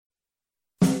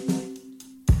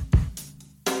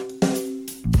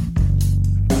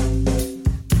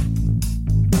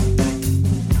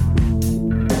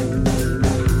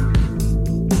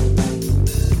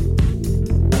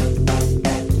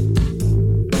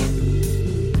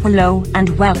Hello and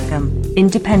welcome,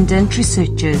 independent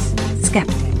researchers,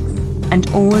 skeptics, and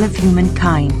all of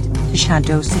humankind to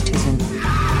Shadow Citizen.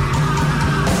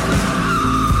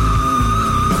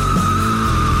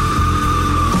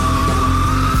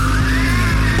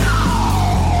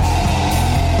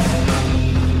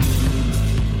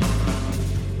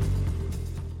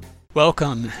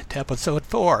 Welcome to episode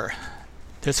 4.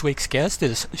 This week's guest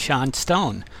is Sean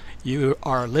Stone. You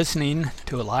are listening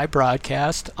to a live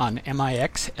broadcast on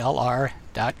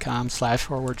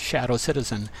mixlr.com/Shadow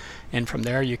Citizen, and from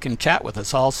there you can chat with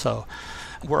us also.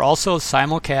 We're also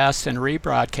simulcast and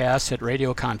rebroadcast at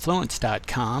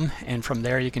radioconfluence.com, and from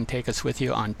there you can take us with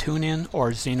you on TuneIn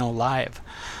or Zeno Live.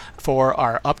 For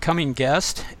our upcoming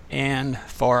guest and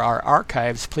for our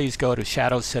archives, please go to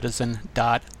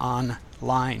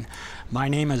shadowcitizen.online. My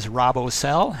name is Rob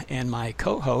Ocel, and my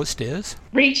co-host is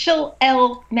Rachel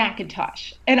L.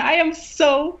 McIntosh. And I am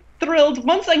so thrilled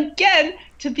once again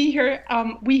to be here.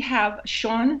 We have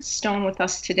Sean Stone with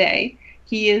us today.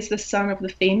 He is the son of the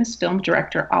famous film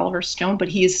director Oliver Stone, but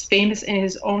he is famous in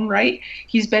his own right.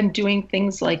 He's been doing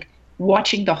things like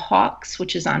Watching the Hawks,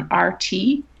 which is on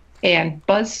RT, and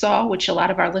Buzzsaw, which a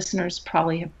lot of our listeners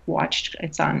probably have watched.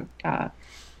 It's on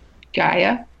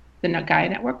Gaia, the Gaia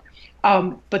Network.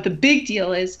 But the big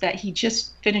deal is that he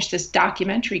just finished this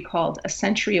documentary called A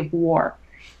Century of War,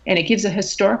 and it gives a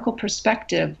historical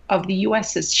perspective of the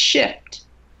U.S.'s shift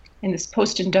in this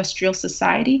post-industrial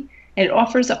society, and it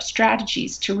offers up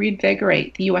strategies to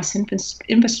reinvigorate the U.S.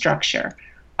 infrastructure.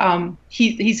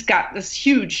 He's got this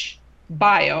huge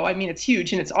bio. I mean, it's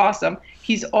huge and it's awesome.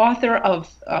 He's author of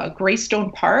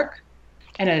Greystone Park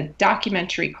and a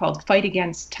documentary called Fight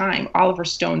Against Time, Oliver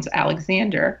Stone's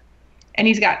Alexander. And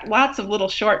he's got lots of little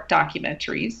short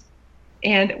documentaries.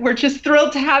 And we're just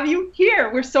thrilled to have you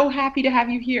here. We're so happy to have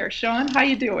you here. Sean, how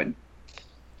you doing?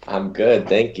 I'm good,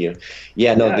 thank you.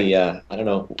 I don't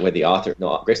know where the author,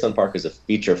 Greystone Park is a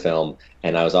feature film,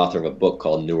 and I was author of a book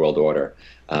called New World Order.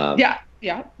 Sorry, I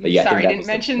didn't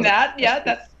mention that. Yeah,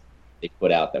 that's they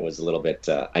put out that was a little bit,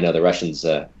 I know the Russians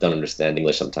don't understand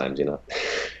English sometimes, you know.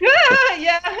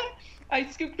 Yeah, I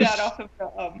scooped that off of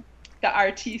the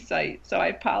RT site, so I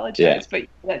apologize. Yeah.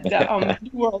 But the New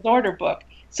World Order book.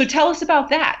 So tell us about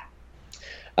that.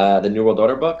 The New World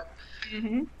Order book?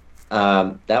 Mm-hmm.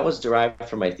 That was derived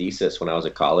from my thesis when I was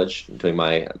at college, doing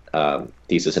my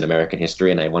thesis in American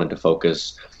history, and I wanted to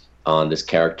focus on this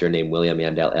character named William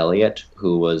Mandel Elliott,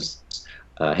 who was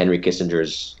Henry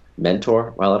Kissinger's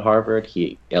mentor while at Harvard.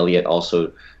 Elliott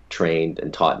also trained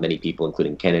and taught many people,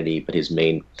 including Kennedy, but his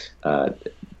main, I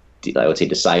would say,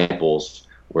 disciples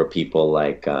were people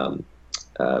like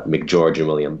McGeorge and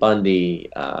William Bundy,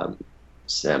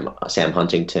 Sam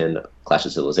Huntington, Clash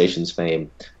of Civilizations fame.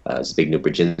 Zbigniew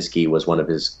Brzezinski was one of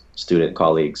his student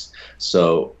colleagues.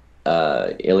 So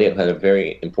Elliott had a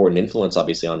very important influence,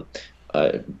 obviously, on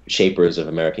shapers of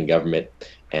American government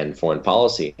and foreign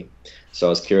policy. So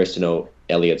I was curious to know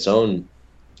Elliott's own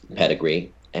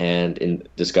pedigree, and in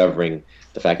discovering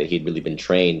the fact that he'd really been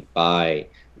trained by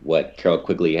what Carroll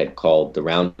Quigley had called the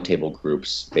Round Table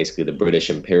groups, basically the British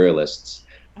imperialists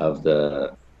of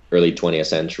the early 20th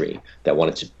century that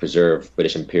wanted to preserve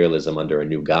British imperialism under a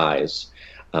new guise,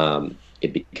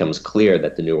 it becomes clear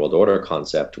that the New World Order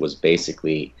concept was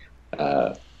basically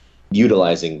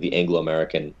utilizing the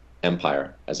Anglo-American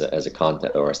empire as a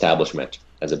content or establishment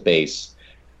as a base,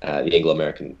 the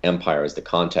Anglo-American empire as the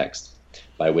context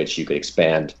by which you could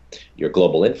expand your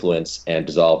global influence and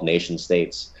dissolve nation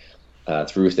states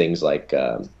through things like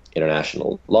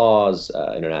international laws,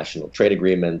 international trade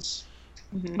agreements,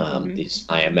 these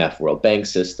IMF, World Bank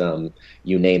system,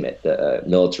 you name it, the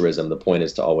militarism. The point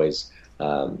is to always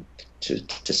to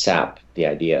sap the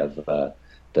idea of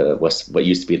what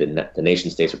used to be the nation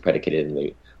states were predicated in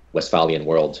the Westphalian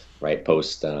world, right,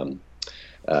 post the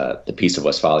Peace of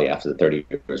Westphalia after the 30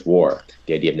 Years' War.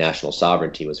 The idea of national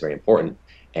sovereignty was very important,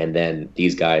 and then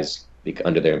these guys,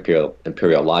 under their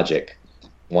imperial logic,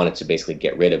 wanted to basically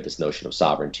get rid of this notion of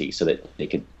sovereignty so that they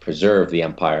could preserve the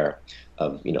empire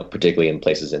of, particularly in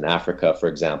places in Africa, for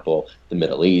example, the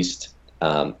Middle East,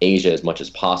 Asia as much as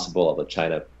possible, although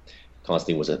China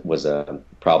constantly was a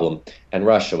problem, and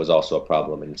Russia was also a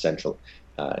problem in Central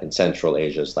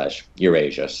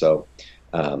Asia/Eurasia. So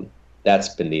that's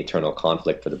been the eternal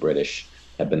conflict for the British,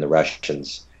 have been the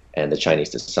Russians and the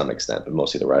Chinese to some extent, but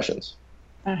mostly the Russians.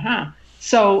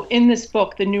 So in this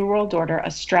book, The New World Order, A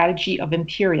Strategy of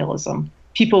Imperialism,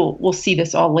 people will see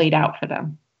this all laid out for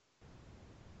them.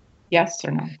 Yes or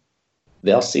no?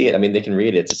 They'll see it. I mean, they can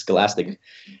read it. It's a scholastic.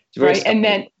 It's right, and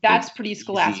then that's pretty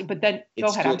scholastic. But then, go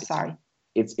ahead. I'm sorry.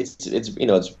 It's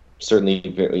certainly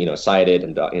very, cited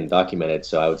and documented.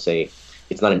 So I would say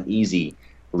it's not an easy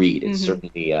read. It's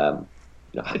certainly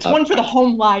it's one for the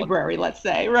home library, let's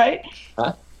say, right?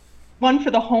 Huh? One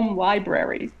for the home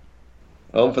library.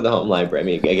 Home for the home library. I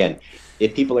mean, again,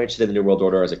 if people are interested in the New World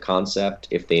Order as a concept,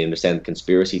 if they understand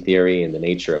conspiracy theory and the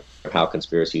nature of how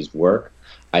conspiracies work,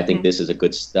 I think this is a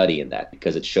good study in that,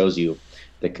 because it shows you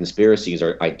that conspiracies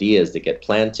are ideas that get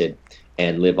planted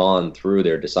and live on through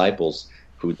their disciples,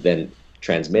 who then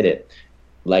transmit it,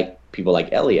 like people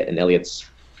like Eliot. And Eliot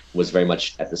was very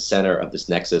much at the center of this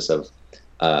nexus of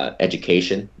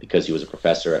education, because he was a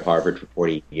professor at Harvard for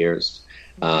 40 years.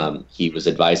 He was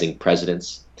advising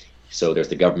presidents. So there's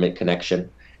the government connection.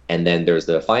 And then there's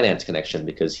the finance connection,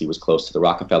 because he was close to the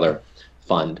Rockefeller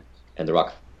Fund and the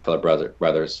Rockefeller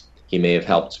brothers. He may have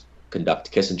helped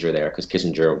conduct Kissinger there, because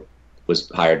Kissinger was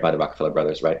hired by the Rockefeller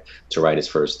brothers, right, to write his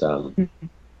first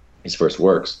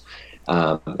works.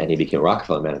 And he became a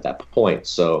Rockefeller man at that point.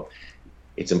 So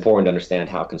it's important to understand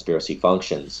how conspiracy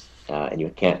functions, and you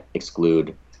can't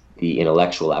exclude the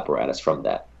intellectual apparatus from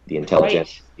that, the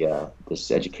intelligence,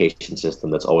 this education system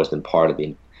that's always been part of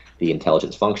the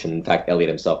intelligence function. In fact, Eliot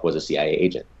himself was a CIA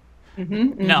agent.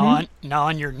 Now,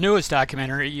 on your newest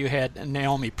documentary, you had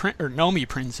Nomi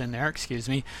Prins in there,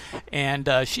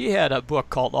 and she had a book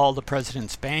called All the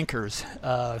President's Bankers,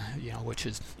 which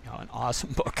is an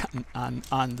awesome book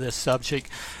on this subject.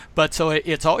 But so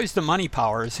it's always the money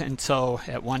powers, and so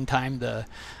at one time the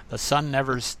sun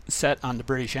never set on the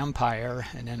British Empire,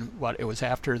 and then it was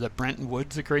after the Bretton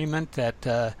Woods Agreement that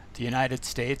the United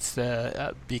States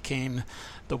became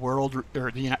the world,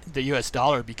 or the U.S.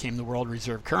 dollar became the world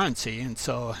reserve currency. And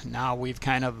so now we've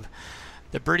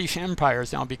the British Empire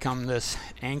has now become this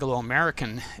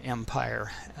Anglo-American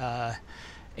empire.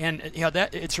 And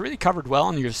that it's really covered well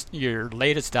in your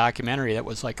latest documentary. That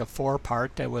was like a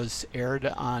 4-part that was aired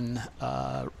on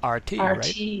RT,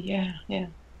 right? Yeah.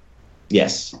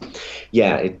 Yes.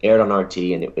 Yeah, it aired on RT,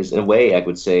 and it was, in a way, I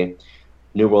would say,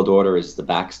 New World Order is the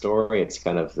backstory. It's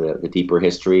kind of the deeper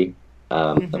history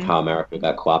of how America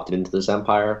got co-opted into this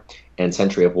empire. And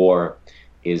Century of War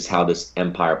is how this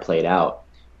empire played out,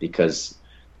 because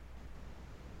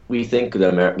we think of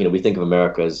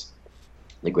America as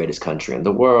the greatest country in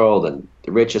the world and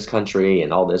the richest country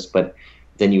and all this, but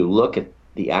then you look at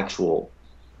the actual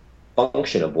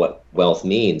function of what wealth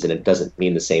means, and it doesn't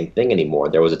mean the same thing anymore.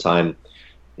 There was a time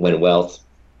when wealth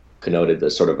connoted the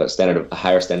sort of a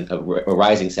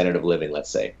rising standard of living, let's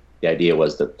say. The idea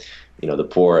was that the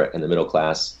poor and the middle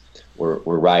class were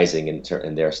rising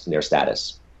in their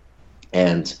status.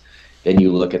 And then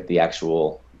you look at the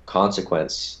actual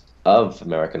consequence of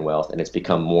American wealth, and it's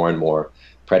become more and more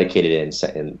predicated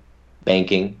in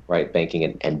banking, right?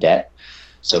 Banking and debt.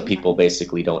 So people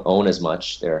basically don't own as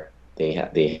much. They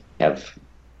have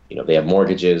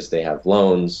mortgages, they have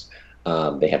loans,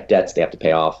 they have debts they have to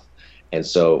pay off. And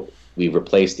so we've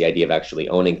replaced the idea of actually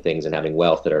owning things and having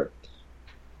wealth that are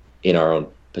in our own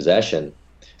possession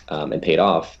and paid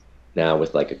off now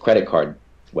with like a credit card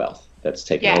wealth that's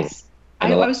taken over.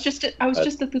 I was just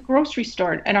at the grocery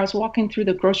store, and I was walking through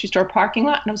the grocery store parking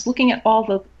lot, and I was looking at all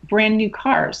the brand new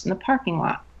cars in the parking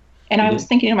lot, and I was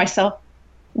thinking to myself,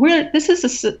 this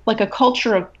is like a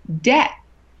culture of debt.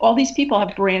 All these people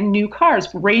have brand new cars,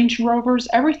 Range Rovers,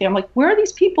 everything. I'm like, where are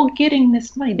these people getting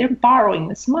this money? They're borrowing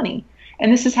this money,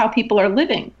 and this is how people are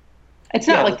living. It's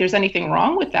not like there's anything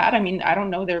wrong with that. I mean, I don't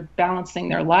know, they're balancing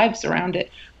their lives around it,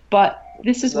 but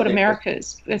this is what America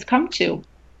has come to.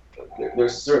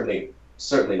 There's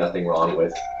certainly nothing wrong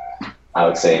with, I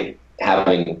would say,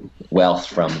 having wealth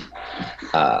from,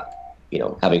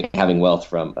 having wealth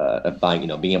from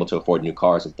buying, being able to afford new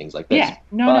cars and things like this. Yeah,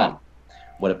 no.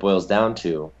 What it boils down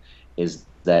to is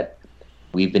that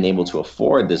we've been able to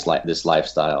afford this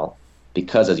lifestyle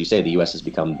because, as you say, the U.S. has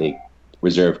become the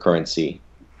reserve currency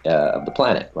of the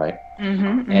planet, right?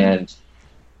 And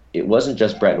it wasn't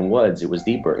just Bretton Woods; it was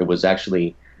deeper. It was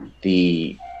actually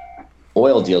the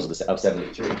oil deals of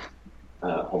 '73.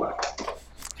 Hold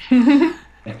on.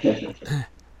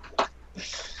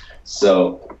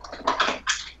 So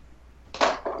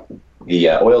the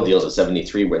oil deals of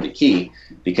 '73 were the key,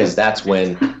 because that's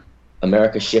when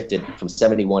America shifted from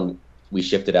 '71. We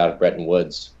shifted out of Bretton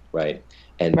Woods, right?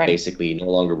 And basically no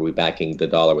longer were we backing the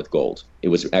dollar with gold. It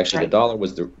was actually the dollar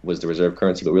was the reserve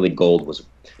currency, but really gold was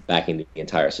backing the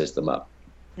entire system up.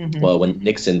 Well, when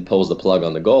Nixon pulls the plug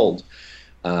on the gold,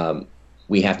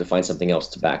 we have to find something else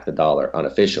to back the dollar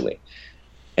unofficially,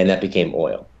 and that became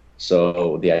oil.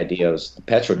 So the idea was the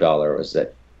petrodollar was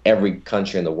that every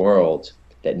country in the world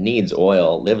that needs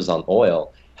oil, lives on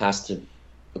oil, has to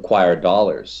acquire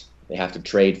dollars. They have to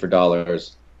trade for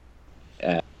dollars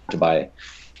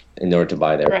in order to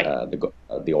buy their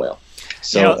the oil.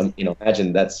 So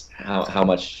imagine that's how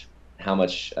much how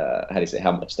do you say,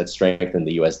 how much that strengthened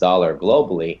the U.S. dollar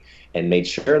globally and made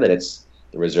sure that it's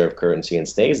the reserve currency and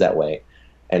stays that way.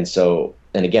 And so,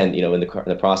 and again, in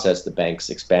the process, the banks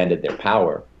expanded their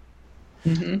power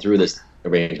through this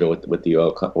arrangement with the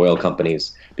oil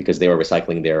companies, because they were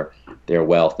recycling their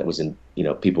wealth that was in,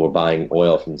 people were buying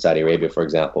oil from Saudi Arabia, for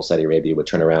example. Saudi Arabia would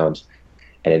turn around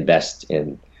and invest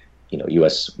in,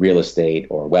 U.S. real estate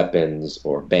or weapons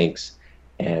or banks,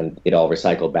 and it all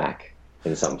recycled back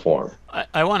in some form.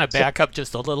 I want to back up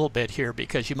just a little bit here,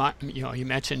 because you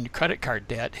mentioned credit card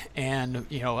debt, and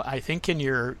I think in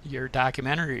your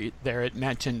documentary there it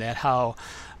mentioned that how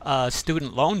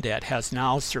student loan debt has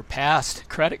now surpassed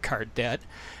credit card debt.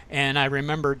 And I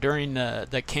remember during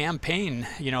the campaign,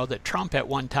 that Trump at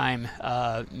one time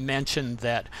mentioned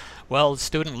that, well,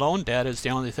 student loan debt is the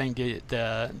only thing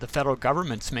the federal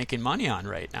government's making money on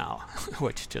right now,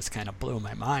 which just kind of blew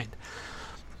my mind.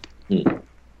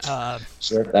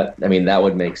 Sure, that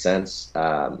would make sense.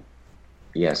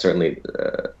 Certainly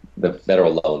the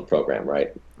federal loan program,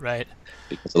 right? Right.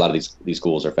 Because a lot of these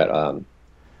schools are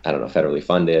federally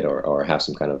funded or have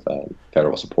some kind of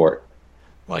federal support.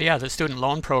 Well, yeah, the student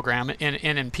loan program,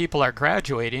 and people are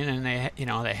graduating, and they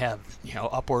have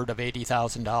upward of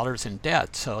 $80,000 in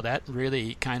debt. So that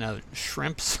really kind of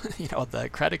shrimps the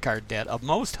credit card debt of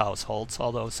most households.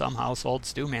 Although some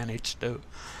households do manage to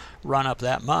run up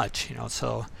that much,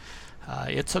 so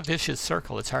it's a vicious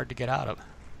circle. It's hard to get out of.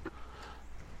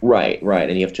 Right,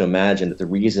 and you have to imagine that the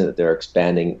reason that they're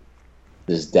expanding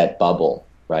this debt bubble,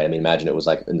 right? I mean, imagine it was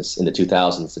like in the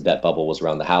 2000s, the debt bubble was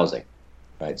around the housing,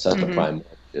 right? Subprime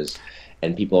mortgages,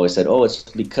 and people always said, "Oh, it's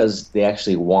because they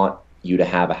actually want you to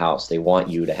have a house. They want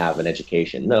you to have an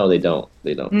education." No, they don't.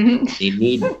 They don't.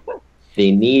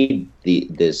 They need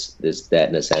this debt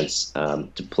in a sense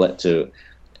to.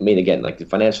 I mean, again, like the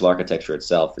financial architecture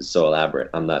itself is so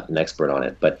elaborate. I'm not an expert on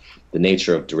it, but the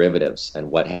nature of derivatives and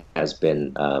what has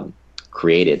been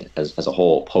created as a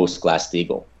whole post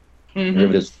Glass-Steagall.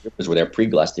 Derivatives were there pre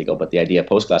Glass-Steagall, but the idea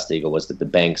post Glass-Steagall was that the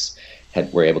banks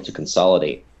were able to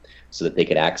consolidate so that they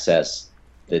could access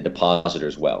the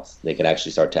depositors' wealth. They could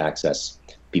actually start to access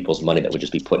people's money that would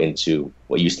just be put into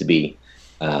what used to be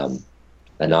the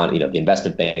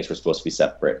investment banks were supposed to be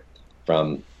separate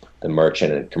from the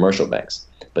merchant and commercial banks,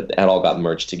 but that all got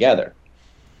merged together.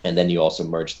 And then you also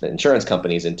merged the insurance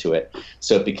companies into it.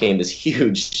 So it became this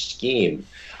huge scheme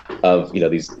of,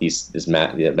 this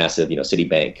massive,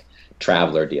 Citibank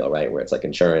Traveler deal, right? Where it's like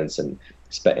insurance and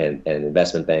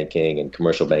investment banking and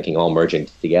commercial banking all merging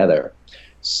together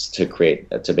to create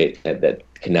that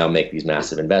can now make these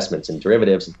massive investments in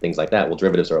derivatives and things like that. Well,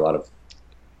 derivatives are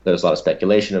there's a lot of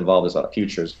speculation involved. There's a lot of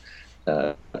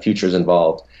futures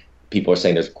involved. People are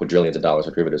saying there's quadrillions of dollars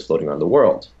of derivatives floating around the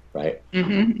world, right?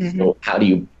 So how do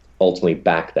you ultimately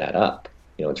back that up,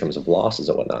 in terms of losses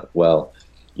and whatnot? Well,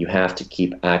 you have to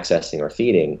keep accessing or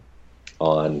feeding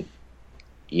on,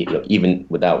 even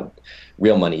without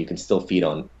real money, you can still feed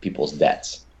on people's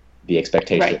debts. The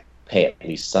expectation to pay at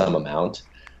least some amount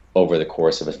over the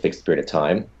course of a fixed period of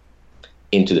time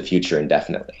into the future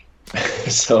indefinitely.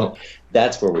 So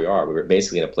that's where we are. We're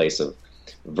basically in a place of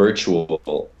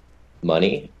virtual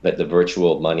money, but the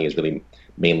virtual money is really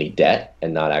mainly debt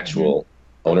and not actual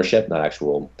ownership, not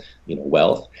actual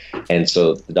wealth. And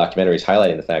so the documentary is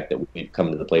highlighting the fact that we've come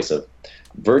to the place of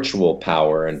virtual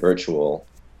power and virtual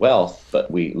wealth, but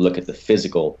we look at the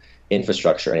physical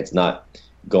infrastructure and it's not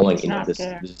going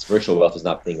this virtual wealth is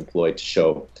not being employed to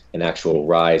show an actual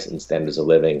rise in standards of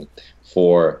living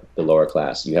for the lower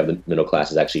class. You have the middle class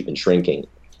has actually been shrinking.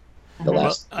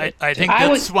 I think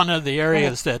that's one of the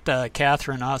areas that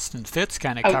Catherine Austin Fitts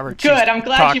kind of covered. Good. I'm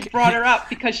glad you brought her up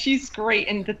because she's great.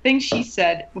 And the thing she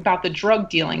said about the drug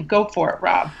dealing, go for it,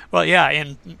 Rob. Well, yeah.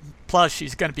 And plus,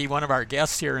 she's going to be one of our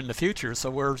guests here in the future.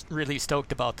 So we're really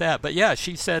stoked about that. But yeah,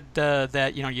 she said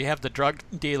that, you have the drug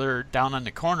dealer down on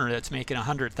the corner that's making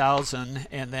 $100,000.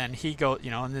 And then he goes,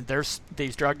 and then there's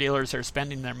these drug dealers are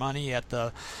spending their money at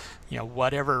the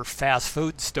whatever fast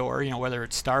food store, whether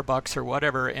it's Starbucks or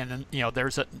whatever, and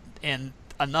then, and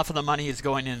enough of the money is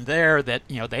going in there that,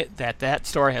 that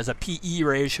store has a PE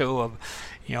ratio of,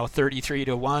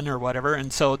 33-1 or whatever.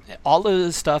 And so all of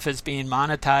this stuff is being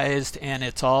monetized, and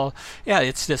it's all,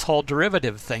 it's this whole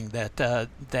derivative thing that,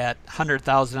 that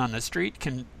 100,000 on the street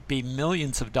can be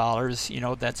millions of dollars,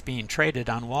 that's being traded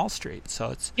on Wall Street.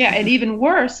 So it's. Yeah. And even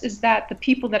worse is that the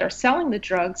people that are selling the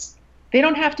drugs, they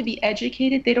don't have to be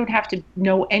educated. They don't have to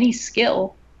know any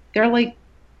skill. They're like,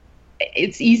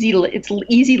 it's easy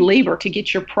labor to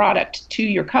get your product to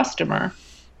your customer,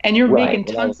 and you're making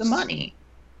tons of money.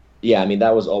 Yeah, I mean,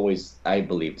 that was always, I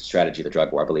believe, the strategy of the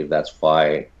drug war. I believe that's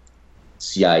why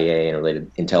CIA and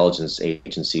related intelligence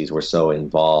agencies were so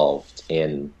involved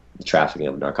in the trafficking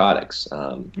of narcotics.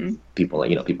 People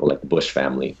like the Bush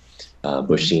family,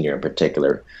 Bush Senior in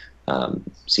particular,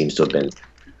 seems to have been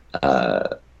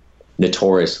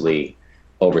notoriously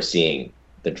overseeing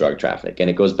the drug traffic. And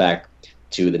it goes back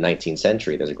to the 19th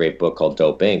century. There's a great book called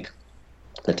Dope Inc.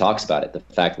 that talks about it. The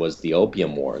fact was the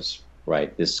Opium Wars,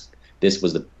 right? This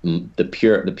was the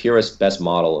purest, best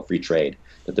model of free trade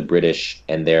that the British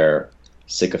and their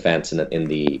sycophants in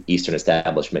the Eastern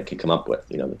establishment could come up with.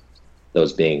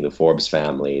 Those being the Forbes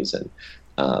families and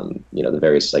the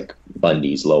various like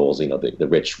Bundys, Lowells, the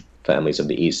rich families of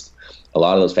the East. A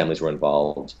lot of those families were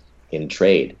involved in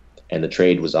trade, and the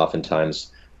trade was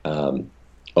oftentimes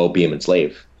opium and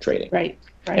slave trading. Right.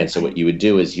 And so what you would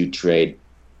do is you trade,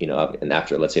 and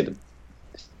after, let's say, the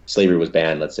slavery was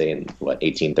banned, let's say in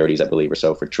 1830s, I believe, or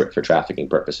so, for trafficking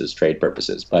purposes, trade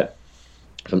purposes. But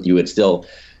you would still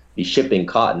be shipping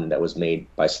cotton that was made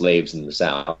by slaves in the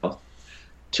South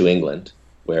to England,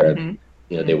 where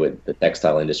the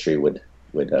textile industry would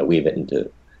weave it into,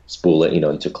 spool it,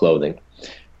 into clothing,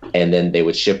 and then they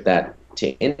would ship that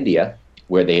to India,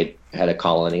 where they had a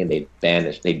colony, and they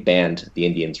banned the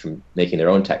Indians from making their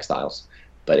own textiles.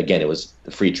 But again, it was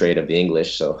the free trade of the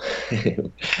English, so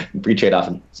free trade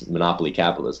often is monopoly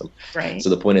capitalism. Right. So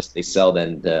the point is, they sell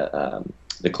then the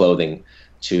clothing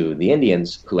to the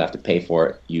Indians, who have to pay for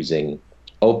it using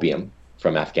opium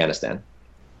from Afghanistan.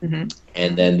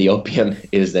 And then the opium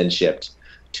is then shipped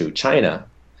to China,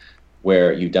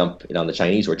 where you dump it on the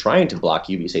Chinese who are trying to block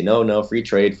you. You say, no, free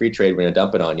trade, we're going to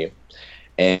dump it on you.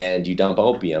 And you dump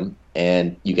opium,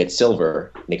 and you get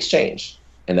silver in exchange.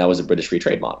 And that was a British free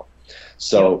trade model.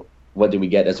 So what did we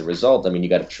get as a result? I mean, you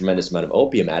got a tremendous amount of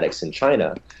opium addicts in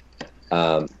China.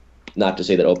 Not to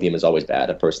say that opium is always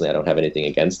bad. Personally, I don't have anything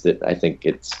against it. I think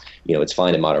it's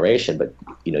fine in moderation, but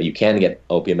you can get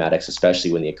opium addicts,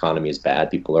 especially when the economy is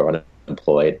bad. People are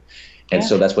unemployed. And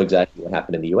so that's exactly what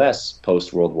happened in the U.S.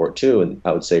 post World War II, and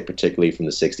I would say particularly from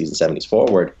the 60s and 70s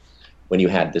forward, when you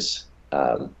had this,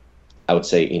 I would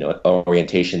say,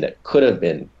 orientation that could have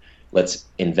been, let's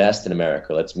invest in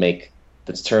America, let's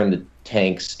turn the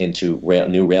tanks into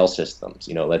new rail systems,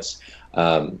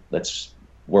 let's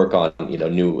work on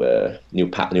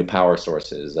new power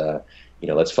sources,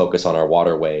 let's focus on our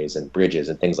waterways and bridges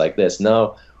and things like this.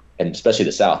 No. And especially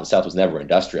the South. The South was never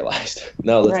industrialized.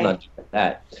 No, let's not do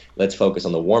that. Let's focus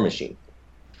on the war machine.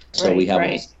 So we have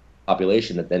a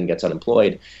population that then gets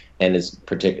unemployed and is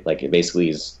basically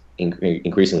is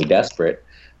increasingly desperate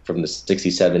from the 60s,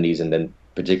 70s, and then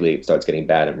particularly it starts getting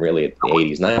bad and really at the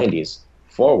 80s, 90s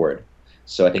forward.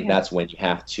 So I think that's when you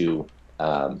have to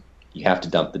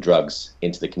dump the drugs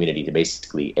into the community to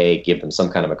basically give them some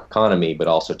kind of economy, but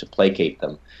also to placate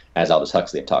them, as Aldous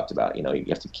Huxley had talked about. You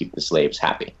have to keep the slaves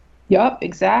happy. Yep,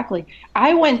 exactly.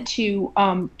 I went to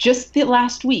just the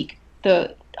last week,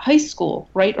 the high school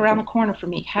right around the corner from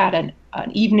me had an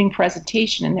evening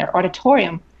presentation in their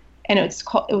auditorium, and it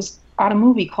was on a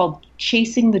movie called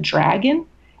Chasing the Dragon,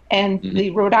 and the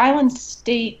Rhode Island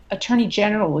State Attorney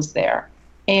General was there,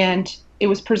 and it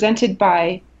was presented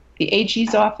by the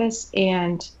AG's office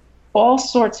and all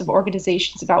sorts of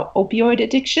organizations about opioid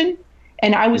addiction.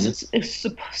 And I was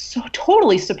so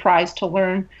totally surprised to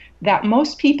learn that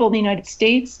most people in the United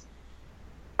States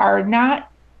they're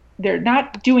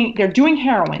doing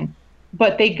heroin,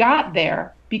 but they got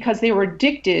there because they were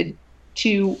addicted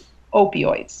to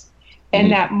opioids.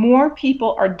 And that more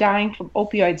people are dying from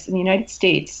opioids in the United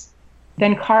States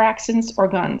than car accidents or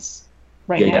guns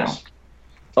now. Yes.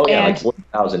 Oh yeah, like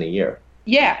 40,000 a year.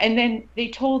 Yeah, and then they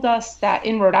told us that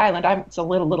in Rhode Island, it's a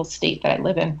little state that I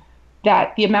live in,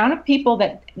 that the amount of people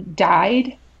that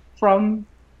died from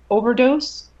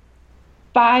overdose,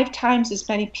 5 times as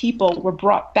many people were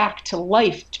brought back to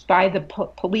life by the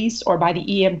police or by the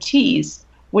EMTs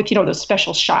with, those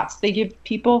special shots they give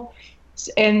people.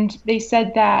 And they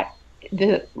said that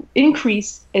the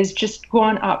increase has just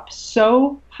gone up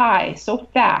so high, so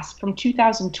fast from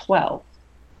 2012.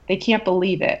 They can't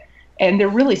believe it. And they're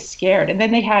really scared. And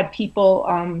then they had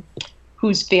people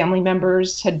whose family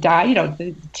members had died,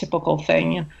 the typical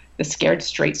thing, the scared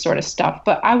straight sort of stuff.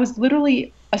 But I was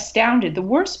literally astounded. The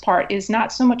worst part is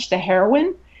not so much the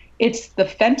heroin, it's the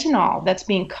fentanyl that's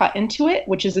being cut into it,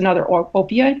 which is another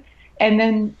opioid. And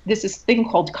then there's this thing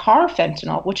called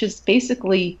carfentanil, which is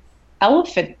basically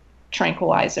elephant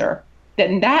tranquilizer.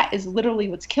 Then that is literally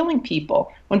what's killing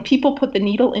people. When people put the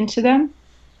needle into them,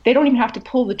 they don't even have to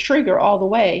pull the trigger all the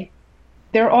way.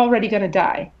 They're already going to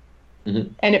die.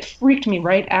 And it freaked me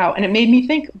right out. And it made me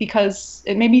think,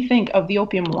 of the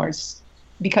opium wars,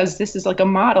 because this is like a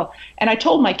model. And I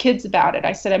told my kids about it.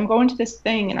 I said, I'm going to this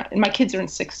thing, and my kids are in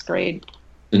 6th grade.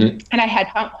 Mm-hmm. And I had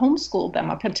homeschooled them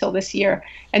up until this year.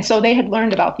 And so they had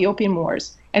learned about the Opium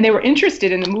Wars, and they were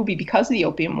interested in the movie because of the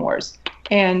Opium Wars.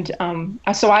 And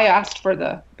so I asked for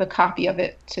the copy of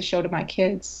it to show to my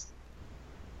kids.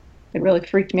 It really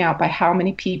freaked me out by how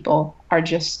many people are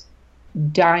just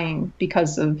dying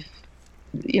because of,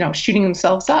 shooting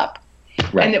themselves up.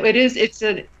 Right. And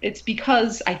it's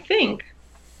because I think,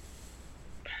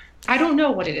 I don't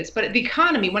know what it is, but the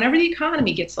economy, whenever the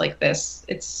economy gets like this,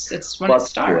 it's when it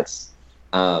starts.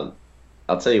 I'll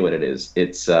tell you what it is.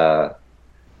 It's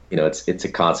it's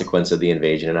a consequence of the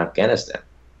invasion in Afghanistan.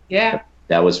 Yeah.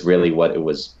 That was really what it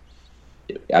was.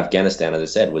 Afghanistan, as I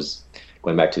said, was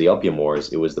going back to the Opium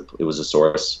Wars. It was a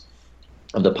source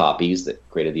of the poppies that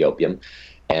created the opium,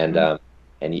 and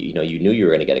you knew you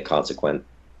were going to get a consequent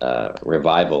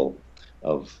revival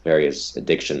of various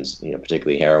addictions,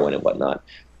 particularly heroin and whatnot,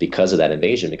 because of that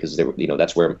invasion. Because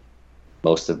that's where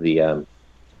most of the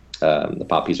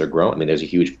poppies are grown. I mean, there's a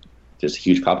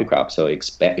huge poppy crop, so it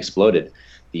exploded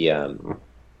the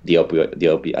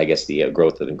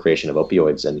growth and creation of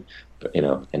opioids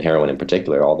and heroin in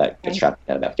particular. All that gets trapped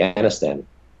out of Afghanistan.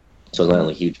 So it's not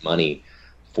only huge money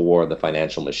for the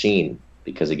financial machine,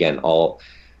 because again, all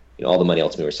the money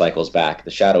ultimately recycles back.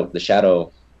 The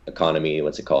shadow economy,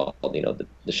 what's it called?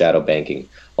 The shadow banking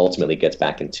ultimately gets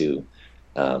back into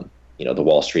the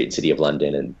Wall Street and City of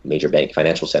London and major bank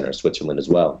financial centers, Switzerland as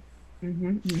well.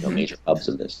 Mm-hmm, mm-hmm. Major hubs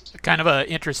of this. Kind of an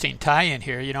interesting tie-in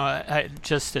here.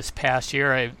 Just this past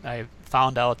year, I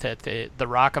found out that the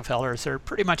Rockefellers are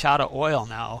pretty much out of oil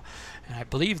now, and I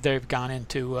believe they've gone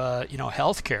into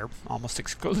healthcare almost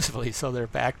exclusively. So they're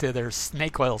back to their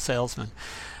snake oil salesmen.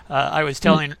 I was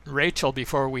telling Rachel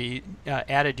before we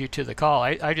added you to the call,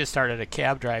 I just started a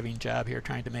cab driving job here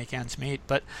trying to make ends meet,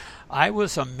 but I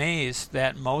was amazed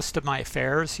that most of my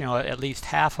fares, at least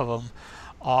half of them,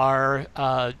 are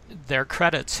their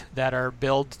credits that are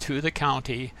billed to the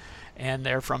county, and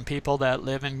they're from people that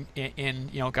live in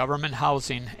government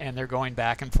housing, and they're going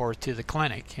back and forth to the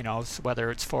clinic, whether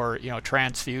it's for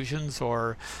transfusions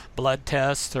or blood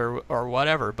tests or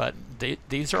whatever. But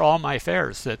these are all my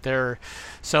fares that they're.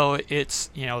 So it's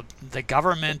the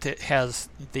government has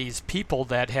these people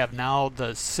that have now,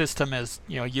 the system has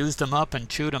used them up and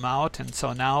chewed them out, and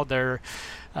so now they're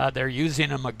using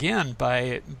them again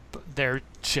they're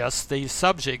just these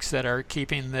subjects that are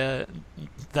keeping the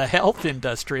health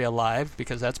industry alive,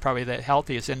 because that's probably the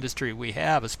healthiest industry we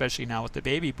have, especially now with the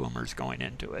baby boomers going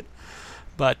into it.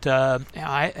 But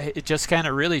it just kind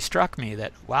of really struck me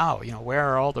that, wow, where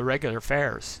are all the regular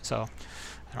fares? So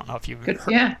I don't know if you've heard.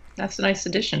 Yeah, that's a nice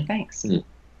addition. Thanks. Mm.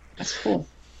 That's cool.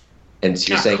 And so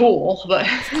you're Not saying cool, but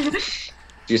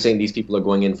you're saying these people are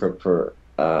going in for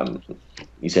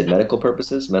you said medical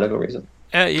purposes, medical reason?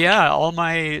 Yeah, all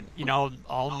my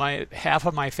half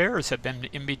of my fares have been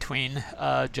in between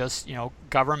just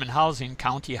government housing,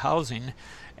 county housing,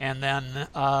 and then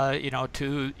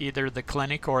to either the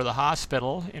clinic or the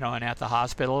hospital. And at the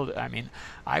hospital, I mean,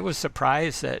 I was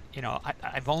surprised that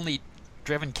I've only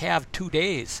driven cab 2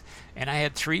 days, and I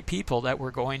had 3 people that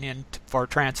were going in for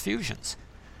transfusions.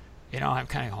 I'm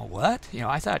kind of going, what?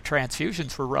 I thought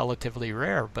transfusions were relatively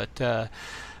rare, but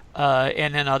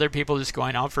and then other people just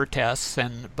going out for tests,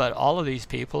 but all of these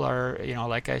people are,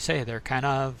 like I say, they're kind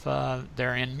of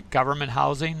they're in government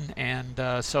housing,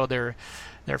 and so they're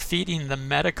feeding the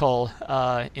medical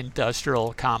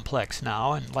industrial complex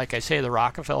now. And like I say, the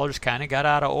Rockefellers kind of got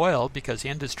out of oil because the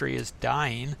industry is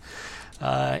dying,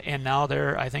 and now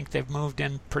I think they've moved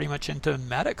in pretty much into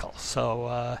medical.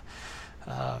 So.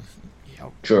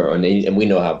 Sure, and we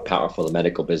know how powerful the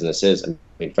medical business is. I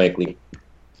mean, frankly,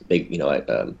 big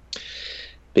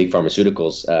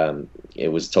pharmaceuticals. It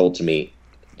was told to me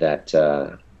that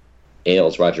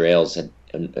Roger Ailes had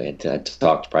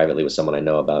talked privately with someone I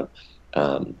know about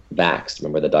Vaxxed.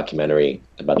 Remember the documentary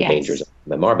about the dangers of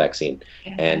the MMR vaccine?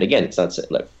 Yeah. And again, it's not.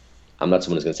 Look, I'm not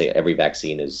someone who's going to say every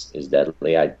vaccine is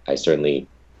deadly. I certainly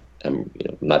am.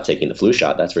 Not taking the flu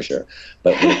shot, that's for sure.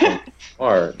 But when it comes to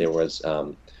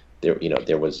MMR,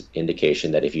 there was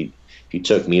indication that if you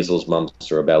took measles,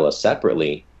 mumps, or rubella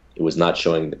separately, it was not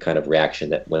showing the kind of reaction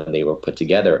that when they were put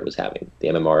together it was having. The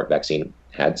MMR vaccine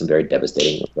had some very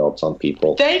devastating results on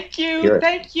people. Thank you.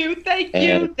 That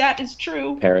is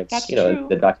true. Parents, That's true.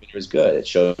 The documentary was good. It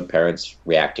showed parents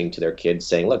reacting to their kids,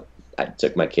 saying, "Look, I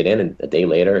took my kid in, and a day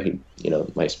later,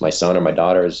 my son or my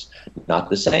daughter is not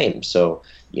the same." So,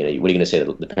 what are you going to say?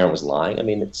 The parent was lying? I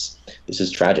mean, this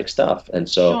is tragic stuff. And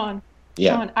so, Sean,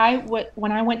 Yeah. Sean,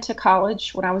 when I went to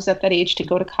college, when I was at that age to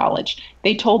go to college,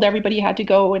 they told everybody you had to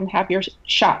go and have your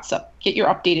shots up, get your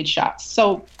updated shots.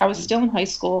 So I was still in high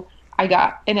school. I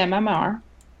got an MMR.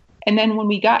 And then when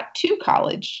we got to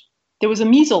college, there was a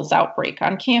measles outbreak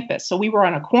on campus. So we were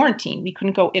on a quarantine. We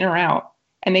couldn't go in or out.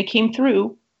 And they came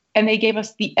through and they gave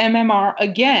us the MMR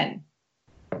again.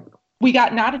 We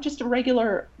got not just a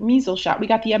regular measles shot, we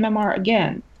got the MMR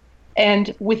again.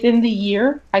 And within the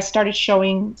year, I started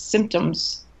showing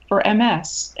symptoms for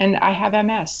MS, and I have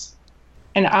MS.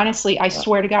 And honestly, I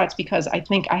swear to God, it's because I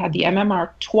think I had the MMR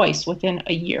twice within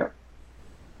a year.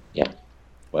 Yeah.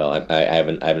 Well, I have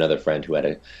another friend who had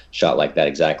a shot like that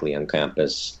exactly on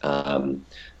campus.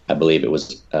 I believe it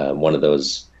was one of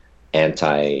those I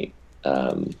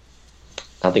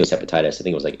don't think it was hepatitis. I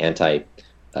think it was like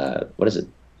what is it?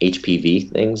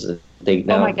 HPV things. They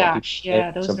now, oh my gosh,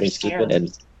 yeah, those something are scary.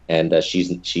 stupid, and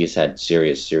she's had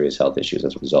serious health issues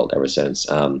as a result ever since.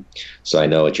 So I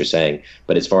know what you're saying.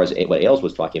 But as far as what Ailes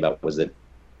was talking about was that,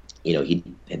 he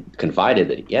had confided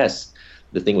that yes,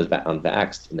 the thing was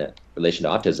unvaxxed in that relation to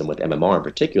autism with MMR in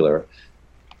particular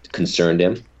concerned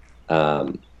him.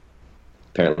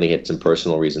 Apparently he had some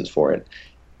personal reasons for it.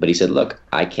 But he said, look,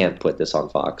 I can't put this on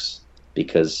Fox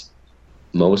because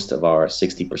most of our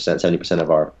 60%, 70%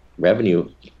 of our revenue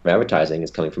from advertising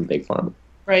is coming from big pharma.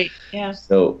 Right, yeah.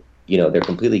 So, they're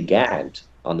completely gagged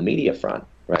on the media front,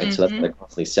 right? Mm-hmm. So that's what they're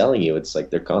constantly selling you. It's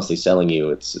like they're constantly selling you.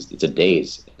 It's a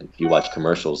daze. And if you watch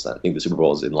commercials, I think the Super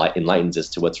Bowl enlightens us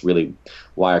to what's really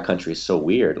why our country is so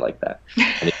weird like that.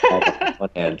 And on one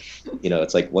hand,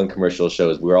 it's like one commercial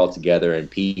shows we're all together in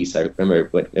peace. I remember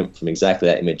from exactly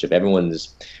that image of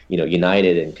everyone's,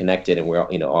 united and connected, and we're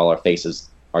all, all our faces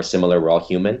are similar. We're all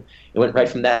human. It went right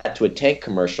from that to a tank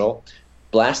commercial,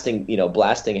 blasting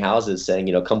houses,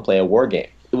 saying, come play a war game.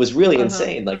 It was really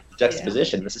insane, like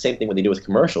juxtaposition. Yeah. It's the same thing when they do with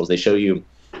commercials. They show you,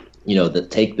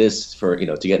 take this for,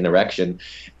 to get an erection.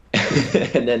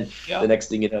 And then the next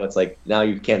thing you know, it's like now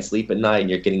you can't sleep at night and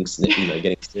you're getting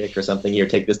sick or something. Here,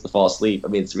 take this to fall asleep. I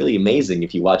mean, it's really amazing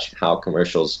if you watch how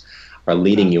commercials are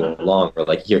leading you along, or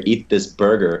like, here, eat this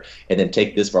burger and then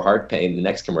take this for heart pain. The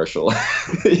next commercial.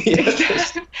 You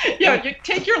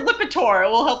take your Lipitor.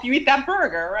 It will help you eat that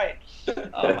burger, right?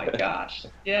 Oh my gosh.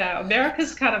 Yeah,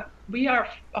 America's we are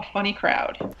a funny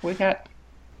crowd. We got.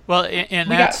 Well, and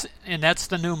that's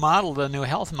the new model, the new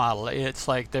health model. It's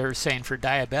like they're saying for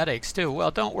diabetics too.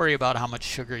 Well, don't worry about how much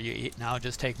sugar you eat now.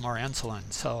 Just take more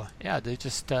insulin. So yeah, they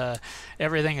just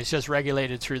everything is just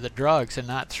regulated through the drugs and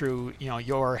not through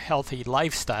your healthy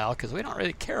lifestyle, because we don't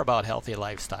really care about healthy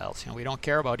lifestyles. We don't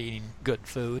care about eating good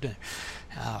food.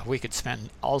 We could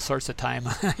spend all sorts of time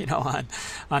on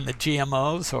the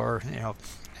GMOs, or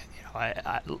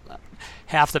I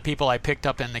half the people I picked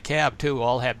up in the cab too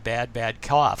all had bad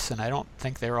coughs, and I don't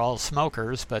think they're all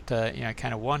smokers, but I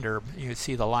kind of wonder. You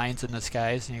see the lines in the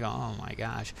skies and you go, oh my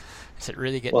gosh, is it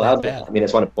really getting that bad? I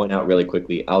just want to point out really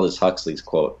quickly Aldous Huxley's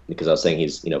quote, because I was saying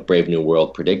he's Brave New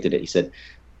World predicted it. He said,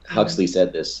 Huxley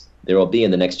said this: there will be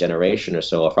in the next generation or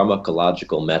so a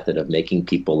pharmacological method of making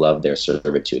people love their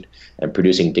servitude and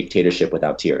producing dictatorship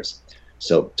without tears,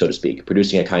 so to speak,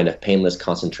 producing a kind of painless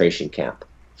concentration camp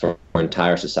for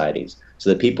entire societies, so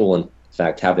that people will in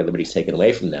fact have their liberties taken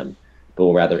away from them, but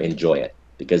will rather enjoy it,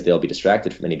 and they'll be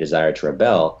distracted from any desire to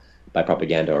rebel by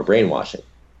propaganda or brainwashing,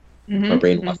 and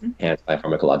by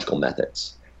pharmacological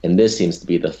methods. And this seems to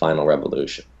be the final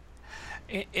revolution.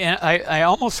 And I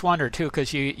almost wonder too,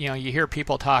 because you hear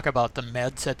people talk about the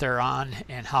meds that they're on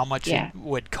and how much it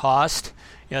would cost.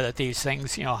 That these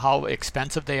things, how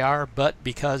expensive they are, but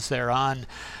because they're on,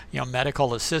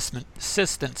 medical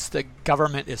assistance, the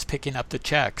government is picking up the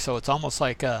check. So it's almost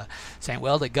like saying,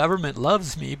 well, the government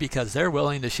loves me because they're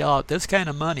willing to shell out this kind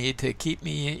of money to keep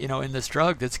me, in this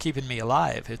drug that's keeping me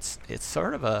alive. It's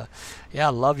sort of a,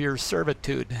 love your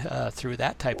servitude through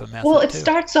that type of method. Well, it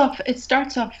starts off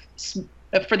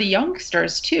for the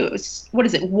youngsters too. What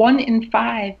is it? 1 in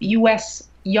 5 U.S.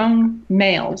 young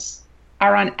males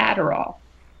are on Adderall,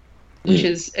 which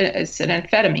is an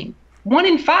amphetamine. 1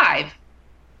 in 5.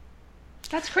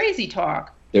 That's crazy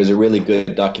talk. There's a really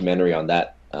good documentary on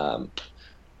that.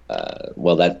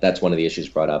 That's one of the issues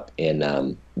brought up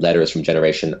in Letters from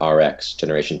Generation RX,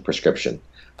 Generation Prescription.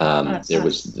 There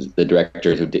was the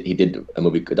director who did a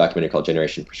documentary called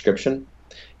Generation Prescription,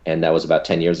 and that was about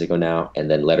 10 years ago now. And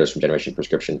then Letters from Generation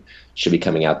Prescription should be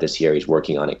coming out this year. He's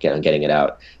working on it, on getting it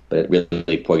out. But it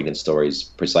really poignant stories,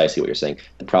 precisely what you're saying.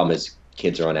 The problem is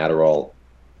kids are on Adderall.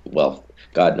 Well,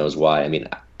 God knows why. I mean,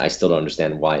 I still don't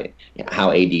understand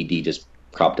how ADD just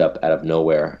cropped up out of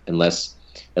nowhere, unless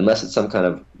it's some kind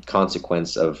of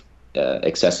consequence of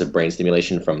excessive brain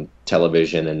stimulation from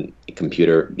television and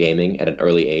computer gaming at an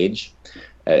early age.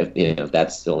 If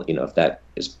that's still, if that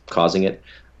is causing it,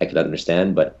 I could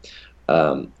understand. But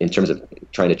in terms of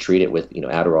trying to treat it with,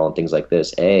 Adderall and things like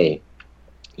this,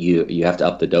 you have to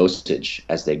up the dosage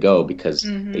as they go, because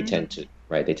they tend to,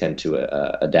 right? They tend to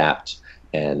adapt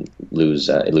and it loses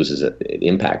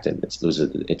impact, and it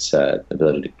loses its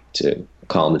ability to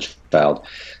calm the child.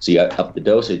 So you up the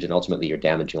dosage, and ultimately you're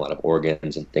damaging a lot of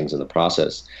organs and things in the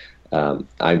process.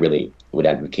 I really would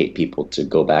advocate people to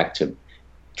go back to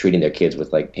treating their kids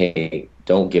with, like, hey,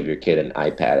 don't give your kid an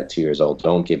iPad at 2 years old.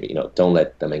 Don't don't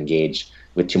let them engage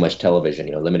with too much television.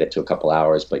 Limit it to a couple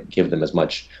hours, but give them as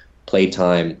much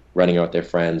playtime, running out with their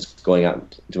friends, going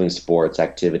out doing sports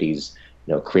activities,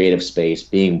 creative space,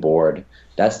 being bored.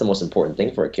 That's the most important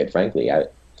thing for a kid, frankly.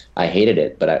 I hated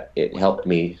it, but it helped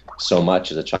me so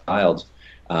much as a child,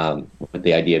 with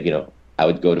the idea of, I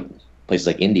would go to places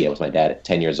like India with my dad at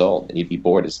 10 years old, and you'd be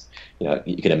bored as,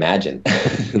 you can imagine,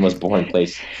 the most boring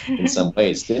place in some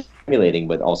ways, stimulating,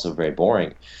 but also very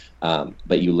boring.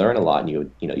 But you learn a lot, and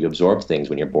you absorb things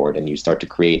when you're bored, and you start to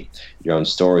create your own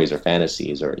stories or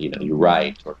fantasies, or, you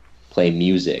write or play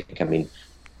music. I mean,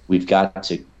 we've got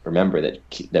to remember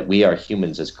that we are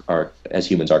humans, as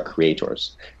humans are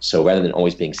creators. So rather than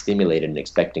always being stimulated and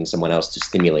expecting someone else to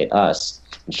stimulate us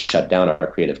and shut down our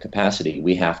creative capacity,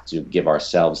 we have to give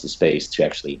ourselves the space to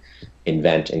actually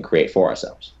invent and create for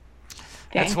ourselves.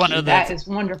 That is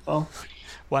wonderful.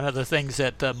 One of the things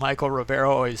that Michael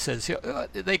Rivero always says,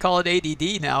 they call it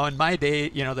ADD now. In my day,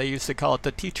 they used to call it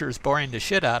the teacher's boring the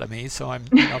shit out of me, so I'm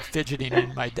fidgeting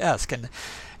in my desk. And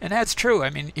that's true. I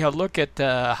mean, look at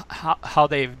how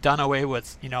they've done away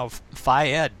with, Phi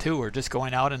Ed too, or just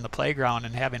going out in the playground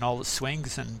and having all the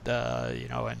swings and,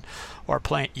 or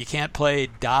playing. You can't play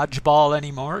dodgeball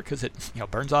anymore because it,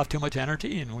 burns off too much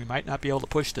energy, and we might not be able to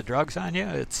push the drugs on you.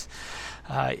 It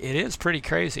is pretty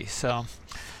crazy. So.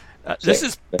 This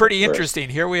is pretty interesting.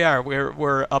 Here we are.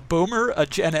 We're a boomer, a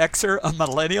Gen Xer, a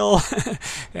millennial,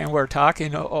 and we're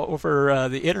talking over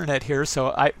the internet here.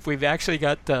 So we've actually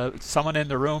got someone in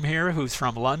the room here who's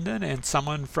from London, and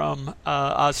someone from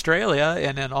Australia,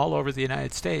 and then all over the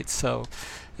United States. So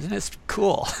isn't this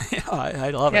cool? I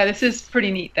love it. Yeah, this is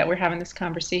pretty neat that we're having this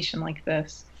conversation like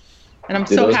this. And I'm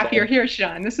so happy you're here,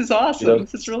 Sean. This is awesome.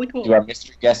 This is really cool. Do our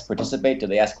mystery guests participate? Do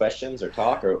they ask questions or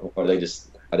talk, or are they just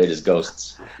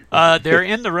ghosts? They're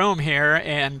in the room here,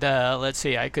 and let's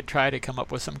see. I could try to come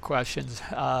up with some questions.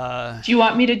 Do you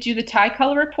want me to do the tie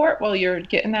color report while you're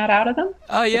getting that out of them?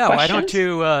 Yeah. Why don't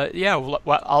you?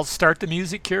 I'll start the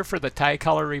music here for the tie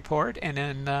color report, and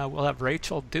then we'll have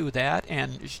Rachel do that.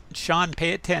 And Sean,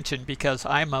 pay attention, because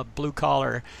I'm a blue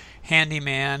collar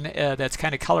handyman that's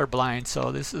kind of colorblind,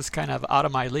 so this is kind of out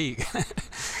of my league.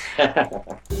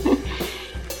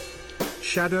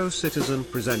 Shadow Citizen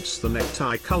presents the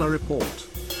Necktie Color Report.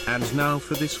 And now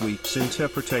for this week's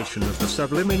interpretation of the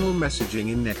subliminal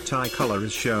messaging in necktie color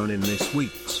as shown in this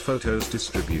week's photos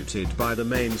distributed by the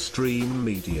mainstream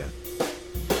media.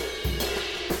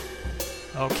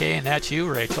 Okay, and that's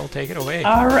you, Rachel. Take it away.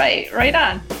 All right, right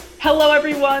on. Hello,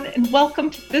 everyone, and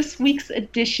welcome to this week's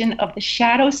edition of the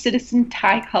Shadow Citizen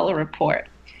Tie Color Report.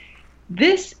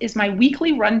 This is my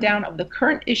weekly rundown of the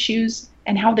current issues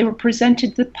and how they were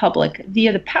presented to the public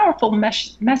via the powerful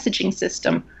messaging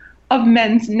system of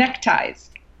men's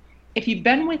neckties. If you've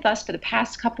been with us for the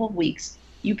past couple of weeks,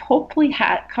 you've hopefully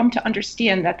come to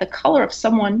understand that the color of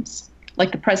someone's,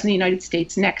 like the President of the United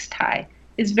States, necktie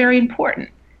is very important,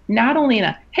 not only in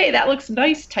a, hey, that looks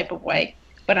nice type of way,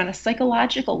 but on a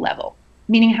psychological level,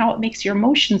 meaning how it makes your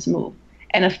emotions move,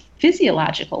 and a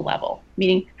physiological level,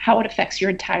 meaning how it affects your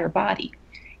entire body.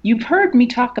 You've heard me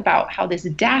talk about how this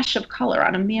dash of color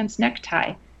on a man's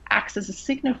necktie acts as a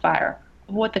signifier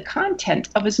of what the content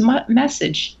of his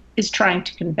message is trying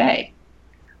to convey.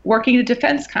 Working a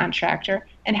defense contractor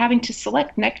and having to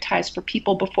select neckties for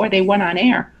people before they went on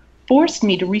air forced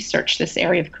me to research this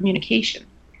area of communication.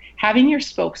 Having your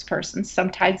spokesperson,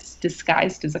 sometimes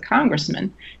disguised as a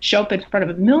congressman, show up in front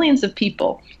of millions of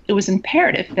people, it was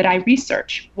imperative that I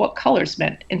research what colors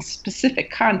meant in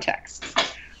specific contexts.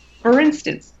 For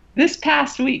instance, this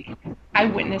past week, I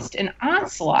witnessed an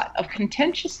onslaught of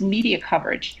contentious media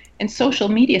coverage and social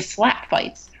media slap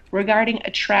fights regarding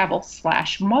a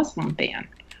travel/Muslim ban.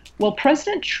 While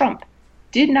President Trump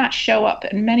did not show up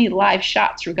in many live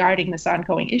shots regarding this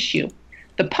ongoing issue,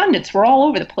 the pundits were all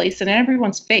over the place and in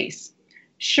everyone's face.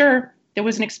 Sure, there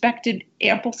was an expected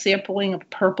ample sampling of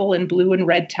purple and blue and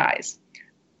red ties.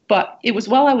 But it was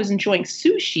while I was enjoying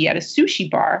sushi at a sushi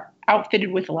bar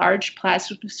outfitted with large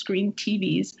plasma screen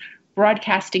TVs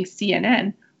broadcasting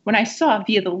CNN, when I saw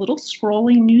via the little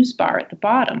scrolling news bar at the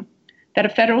bottom that a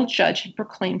federal judge had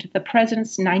proclaimed that the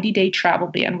president's 90-day travel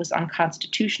ban was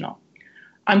unconstitutional.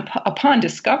 Upon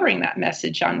discovering that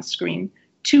message on the screen,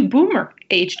 two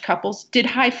boomer-aged couples did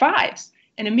high fives,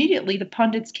 and immediately the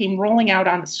pundits came rolling out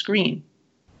on the screen.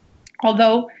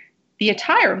 Although the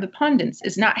attire of the pundits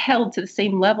is not held to the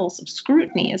same levels of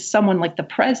scrutiny as someone like the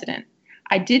president,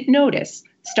 I did notice,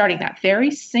 starting that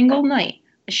very single night,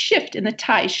 a shift in the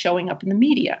ties showing up in the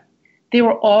media. They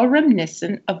were all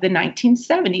reminiscent of the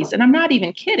 1970s, and I'm not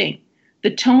even kidding.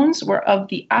 The tones were of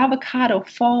the avocado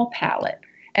fall palette,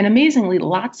 and amazingly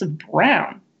lots of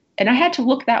brown. And I had to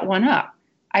look that one up.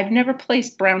 I've never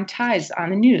placed brown ties on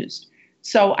the news.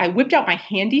 So I whipped out my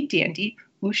handy-dandy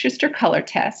Worcester color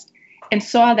test and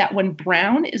saw that when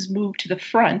brown is moved to the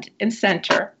front and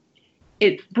center,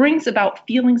 it brings about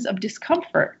feelings of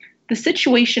discomfort. The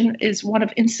situation is one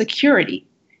of insecurity,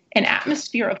 an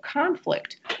atmosphere of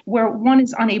conflict where one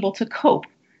is unable to cope,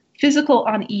 physical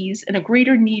unease, and a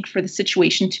greater need for the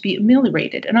situation to be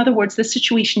ameliorated. In other words, the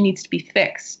situation needs to be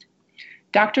fixed.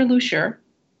 Dr. Luscher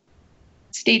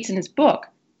states in his book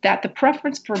that the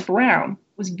preference for brown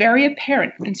was very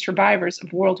apparent in survivors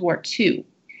of World War II.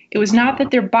 It was not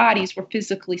that their bodies were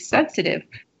physically sensitive,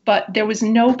 but there was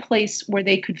no place where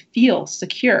they could feel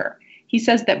secure. He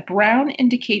says that brown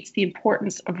indicates the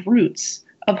importance of roots,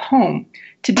 of home,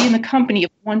 to be in the company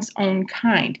of one's own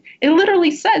kind. It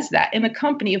literally says that, in the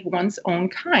company of one's own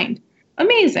kind.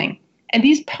 Amazing. And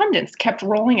these pundits kept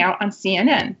rolling out on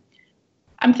CNN.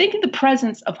 I'm thinking the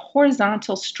presence of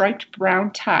horizontal striped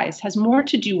brown ties has more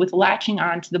to do with latching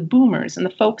on to the boomers and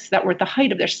the folks that were at the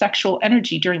height of their sexual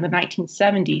energy during the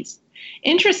 1970s.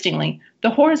 Interestingly, the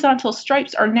horizontal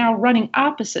stripes are now running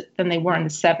opposite than they were in the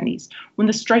 70s, when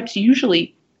the stripes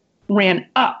usually ran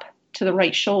up to the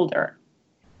right shoulder.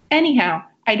 Anyhow,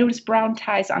 I noticed brown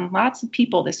ties on lots of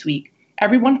people this week.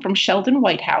 Everyone from Sheldon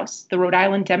Whitehouse, the Rhode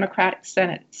Island Democratic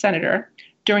senator,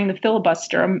 during the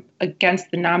filibuster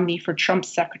against the nominee for Trump's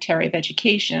Secretary of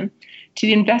Education, to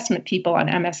the investment people on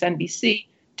MSNBC,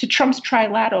 to Trump's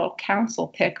trilateral council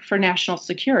pick for National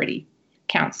Security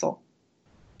Council.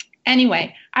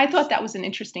 Anyway, I thought that was an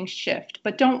interesting shift,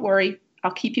 but don't worry,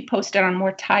 I'll keep you posted on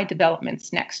more tie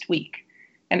developments next week.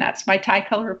 And that's my tie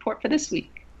color report for this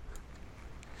week.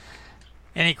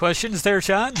 Any questions there,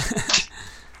 Sean?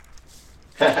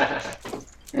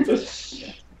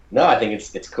 No, I think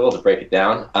it's cool to break it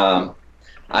down.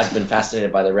 I've been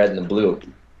fascinated by the red and the blue.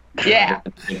 Yeah.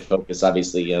 The focus,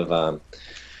 obviously, of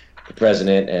the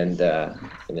president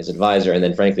and his advisor, and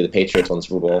then, frankly, the Patriots won the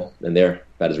Super Bowl, and they're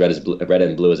about as red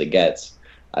and blue as it gets.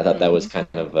 I thought that was kind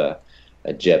of a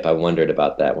jip. I wondered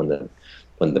about that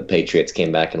when the Patriots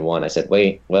came back and won. I said,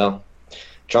 wait, well,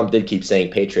 Trump did keep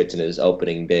saying Patriots in his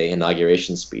opening day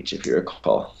inauguration speech, if you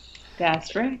recall.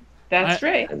 That's right. That's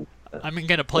right. I'm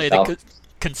going to play the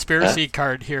conspiracy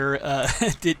card here.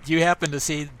 Did you happen to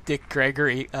see Dick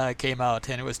Gregory came out,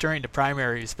 and it was during the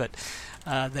primaries, but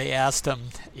they asked him,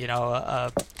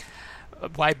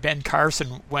 why Ben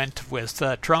Carson went with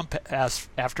Trump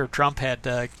after Trump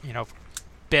had,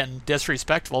 been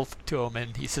disrespectful to him,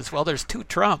 and he says, well, there's two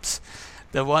Trumps.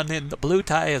 The one in the blue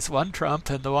tie is one Trump,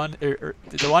 and the one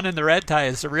in the red tie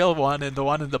is the real one, and the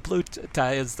one in the blue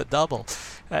tie is the double.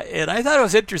 And I thought it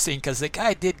was interesting because the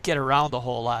guy did get around a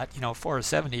whole lot, for a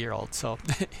 70-year-old. So,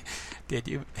 did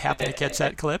you happen to catch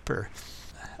that clip, or?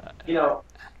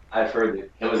 I've heard that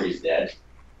Hillary's dead.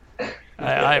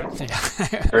 I've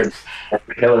heard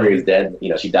Hillary's dead.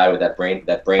 She died with that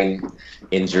brain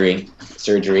injury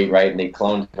surgery, right? And they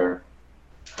cloned her.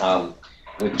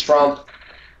 With Trump,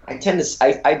 I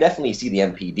definitely see the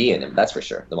MPD in him. That's for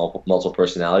sure. The multiple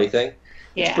personality thing.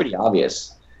 Yeah. It's pretty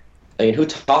obvious. I mean, who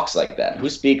talks like that? Who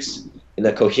speaks in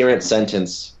a coherent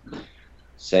sentence,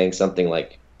 saying something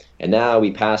like, "And now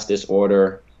we pass this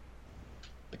order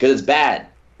because it's bad.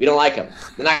 We don't like them.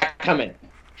 They're not coming.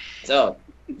 So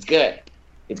it's good.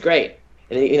 It's great."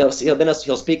 And then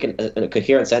he'll speak in a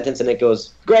coherent sentence, and it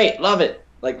goes, "Great, love it."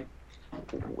 Like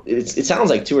it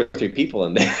sounds like two or three people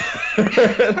in there.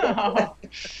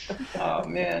 Oh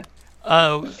man.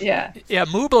 Yeah.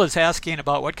 Mooble is asking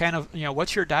about what kind of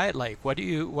what's your diet like? What do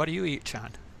you eat, Sean?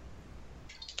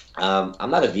 I'm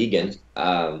not a vegan,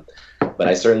 but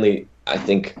I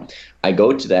think I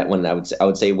go to that when I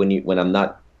would say when I'm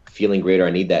not feeling great or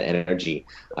I need that energy,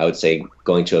 I would say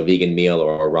going to a vegan meal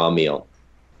or a raw meal.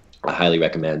 I highly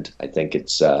recommend. I think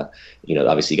it's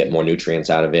obviously you get more nutrients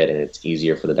out of it, and it's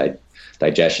easier for the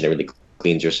digestion. It really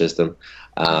cleans your system.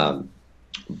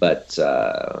 But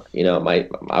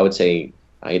I would say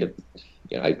I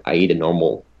eat a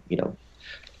normal,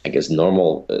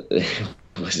 normal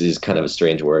which is kind of a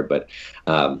strange word, but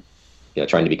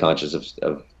trying to be conscious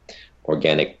of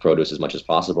organic produce as much as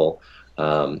possible.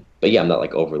 But yeah, I'm not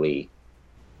like overly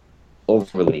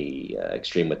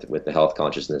extreme with the health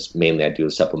consciousness. Mainly, I do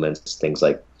supplements, things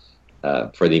like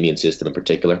for the immune system in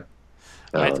particular.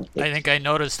 I think I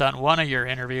noticed on one of your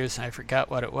interviews, and I forgot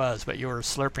what it was, but you were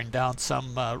slurping down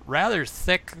some rather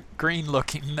thick,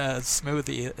 green-looking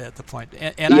smoothie at the point.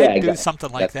 And I do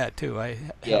something like that too.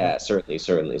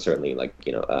 Certainly. Like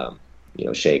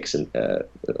shakes and a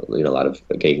lot of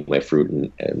taking my fruit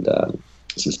and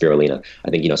some spirulina.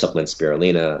 I think supplements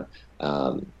spirulina,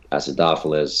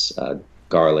 acidophilus,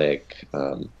 garlic,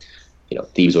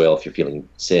 thieves oil if you're feeling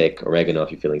sick, oregano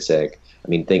if you're feeling sick. I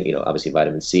mean, obviously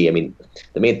vitamin C. I mean,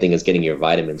 the main thing is getting your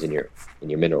vitamins and your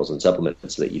minerals and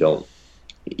supplements so that you don't,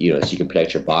 so you can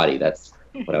protect your body. That's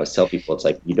what I always tell people. It's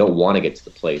like you don't want to get to the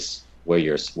place where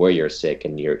you're sick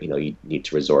and you need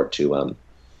to resort to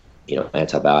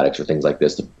antibiotics or things like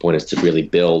this. The point is to really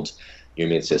build your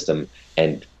immune system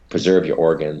and preserve your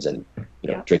organs and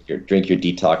drink your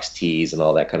detox teas and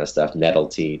all that kind of stuff, nettle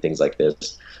tea, things like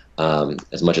this,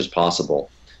 as much as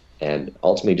possible. And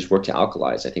ultimately just work to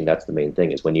alkalize. I think that's the main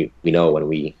thing is when we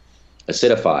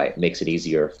acidify, it makes it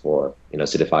easier for,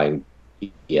 acidifying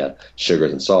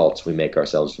sugars and salts. We make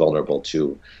ourselves vulnerable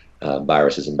to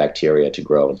viruses and bacteria to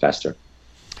grow and fester.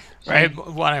 I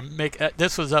want to make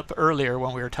this was up earlier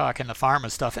when we were talking the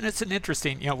pharma stuff, and it's an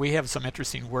interesting. We have some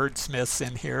interesting wordsmiths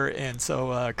in here, and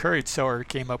so Courage Sower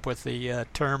came up with the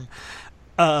term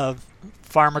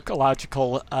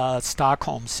pharmacological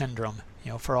Stockholm syndrome.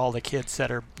 For all the kids that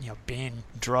are being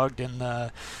drugged in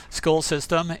the school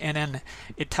system, and then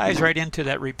it ties right into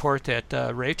that report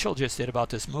that Rachel just did about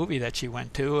this movie that she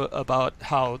went to about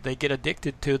how they get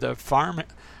addicted to the pharma,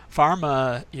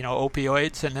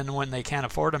 opioids, and then when they can't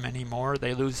afford them anymore,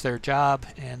 they lose their job,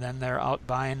 and then they're out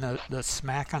buying the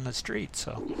smack on the street.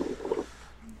 So,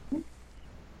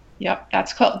 yep,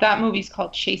 that movie's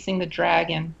called Chasing the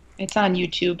Dragon. It's on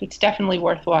YouTube. It's definitely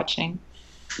worth watching.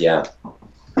 Yeah,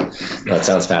 that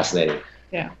sounds fascinating.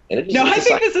 Yeah. I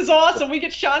think this is awesome. We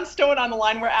get Sean Stone on the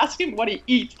line. We're asking what he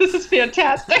eats. This is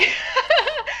fantastic.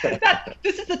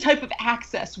 This is the type of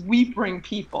access we bring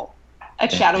people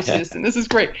at Shadow Citizen. This is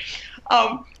great.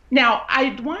 Now,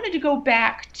 I wanted to go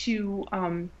back to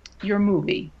your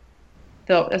movie,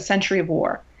 A Century of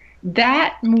War.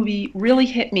 That movie really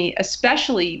hit me,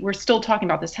 especially, we're still talking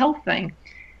about this health thing.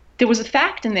 There was a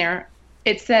fact in there.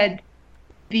 It said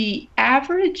the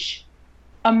average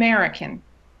American,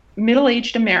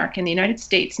 middle-aged American in the United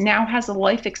States now has a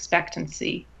life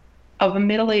expectancy of a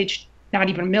middle-aged, not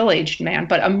even a middle-aged man,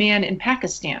 but a man in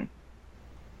Pakistan.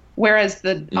 Whereas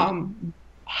the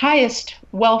highest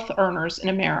wealth earners in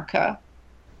America,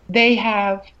 they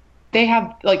have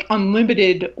like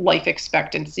unlimited life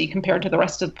expectancy compared to the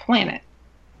rest of the planet.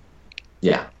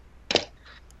 Yeah.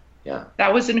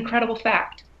 That was an incredible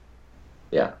fact.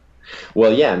 Yeah.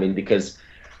 Well, yeah, I mean, because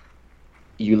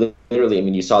you literally,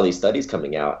 you saw these studies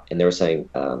coming out, and they were saying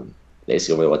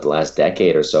basically over the last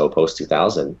decade or so, post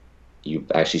 2000,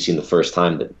 you've actually seen the first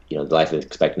time that the life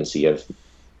expectancy of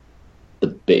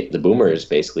the boomers,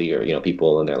 basically, or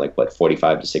people in their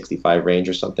 45 to 65 range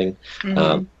or something,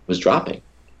 was dropping.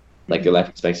 Like their life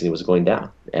expectancy was going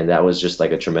down, and that was just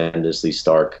like a tremendously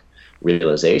stark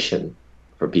realization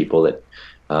for people that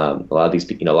a lot of these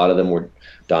people, a lot of them were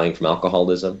dying from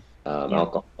alcoholism.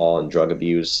 Alcohol and drug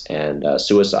abuse and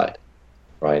suicide,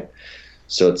 right?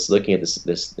 So it's looking at this,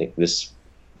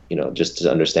 just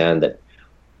to understand that,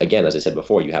 again, as I said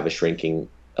before, you have a shrinking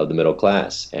of the middle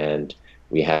class, and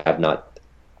we have not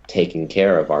taken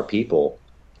care of our people,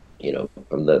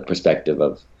 from the perspective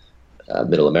of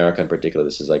Middle America in particular.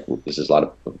 This is a lot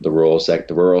of the rural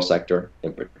sector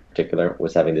in particular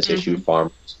was having this issue.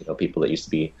 Farmers, people that used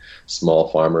to be small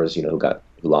farmers, who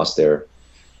lost their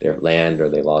land, or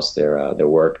they lost their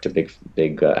work to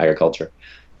big agriculture.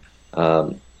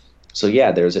 So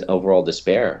yeah, there's an overall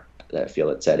despair that I feel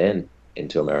that set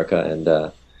into America, and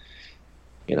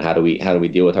how do we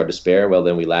deal with our despair? Well,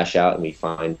 then we lash out and we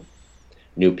find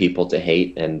new people to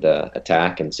hate and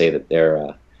attack and say that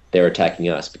they're attacking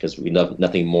us, because we love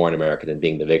nothing more in America than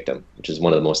being the victim, which is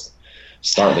one of the most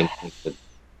startling things with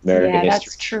American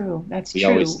history. That's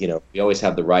true. We always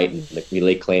have the right, and we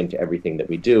lay claim to everything that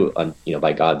we do on,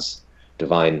 by God's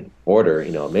divine order,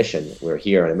 a mission. We're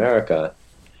here in America,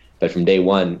 but from day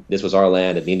one, this was our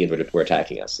land, and the Indians were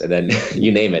attacking us. And then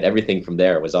you name it, everything from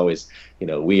there was always,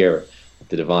 we are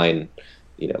the divine,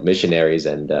 missionaries,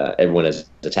 and everyone is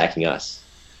attacking us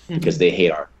because they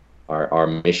hate our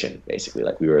mission, basically.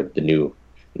 Like we were the new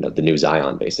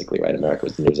Zion, basically, right? America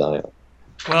was the new Zion.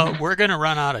 Well, we're going to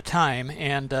run out of time,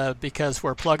 and because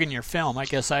we're plugging your film, I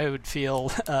guess I would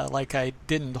feel like I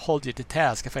didn't hold you to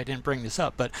task if I didn't bring this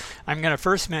up. But I'm going to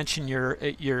first mention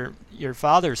your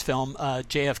father's film,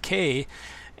 JFK,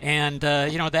 and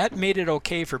that made it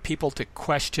okay for people to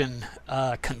question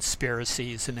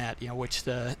conspiracies and that, which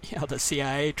the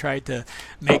CIA tried to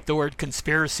make the word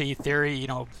conspiracy theory,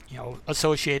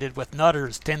 associated with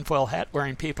nutters, tinfoil hat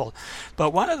wearing people.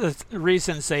 But one of the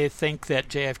reasons they think that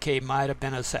JFK might have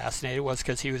been assassinated was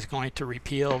because he was going to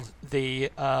repeal the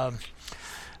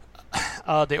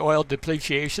oil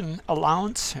depletion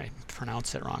allowance. I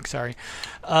pronounced it wrong, sorry.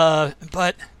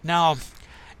 But now.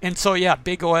 And so,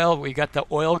 big oil. We got the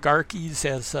oligarchies,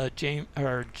 as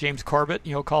James Corbett,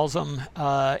 calls them.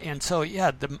 And so,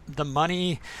 the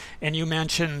money. And you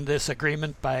mentioned this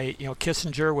agreement by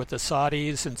Kissinger with the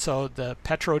Saudis, and so the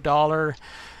petrodollar.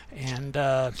 And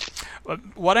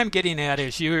what I'm getting at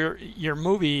is your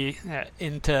movie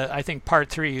into, I think, part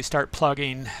 3. You start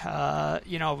plugging,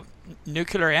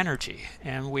 nuclear energy,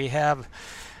 and we have,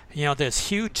 this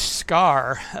huge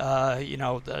scar.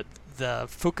 The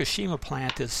Fukushima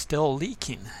plant is still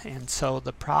leaking, and so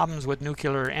the problems with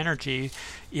nuclear energy,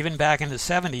 even back in the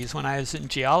 70s when I was a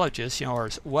geologist,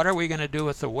 was what are we going to do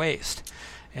with the waste?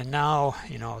 And now,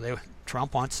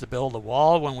 Trump wants to build a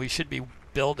wall when we should be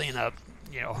building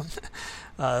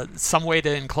some way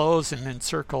to enclose and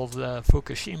encircle the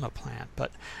Fukushima plant.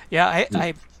 But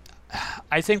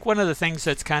I think one of the things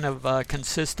that's kind of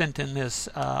consistent in this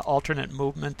alternate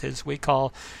movement is we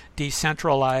call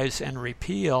decentralize and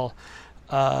repeal.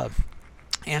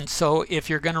 And so if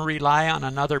you're going to rely on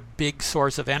another big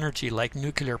source of energy like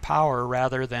nuclear power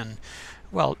rather than,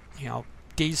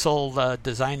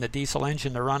 design the diesel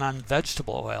engine to run on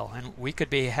vegetable oil. And we could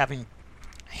be having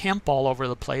hemp all over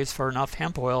the place for enough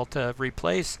hemp oil to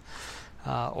replace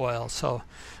oil. So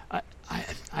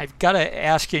I've got to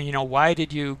ask you, why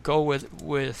did you go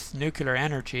with nuclear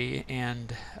energy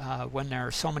and when there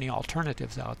are so many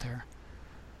alternatives out there?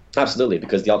 Absolutely,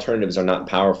 because the alternatives are not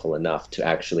powerful enough to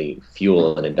actually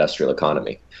fuel an industrial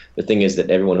economy. The thing is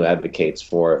that everyone who advocates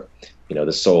for,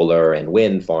 the solar and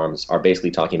wind farms are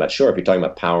basically talking about, sure, if you're talking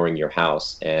about powering your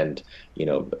house and,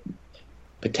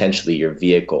 potentially your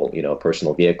vehicle, a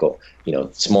personal vehicle,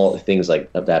 small things like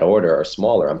of that order are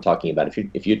smaller. I'm talking about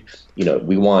if you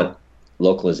we want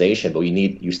localization, but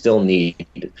you still need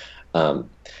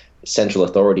central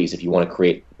authorities if you want to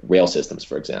create rail systems,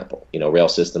 for example. Rail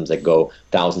systems that go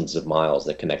thousands of miles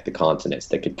that connect the continents,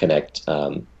 that could connect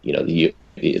the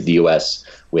U.S.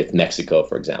 with Mexico,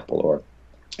 for example, or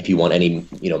if you want any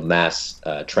mass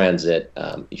transit,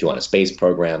 if you want a space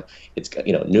program, it's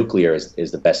nuclear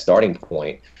is the best starting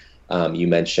point. You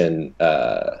mentioned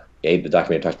the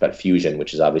documentary talks about fusion,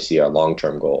 which is obviously our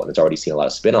long-term goal, and it's already seen a lot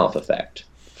of spin-off effect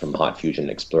from hot fusion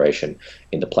exploration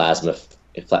into plasma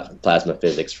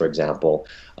physics, for example.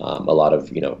 A lot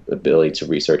of ability to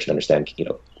research and understand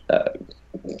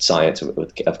science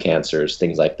of cancers,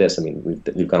 things like this. I mean,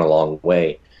 we've gone a long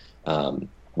way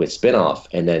with spin-off,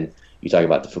 and then you talk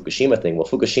about the Fukushima thing. Well,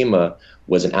 Fukushima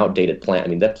was an outdated plant. I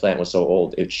mean, that plant was so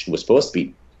old, it should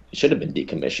have been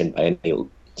decommissioned by any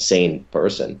sane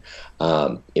person.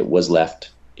 It was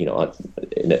left,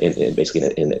 basically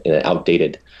in an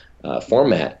outdated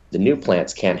format. The new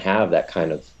plants can't have that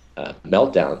kind of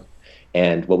meltdown.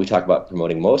 And what we talk about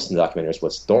promoting most in the documentary is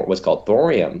what's called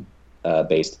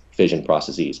thorium-based fission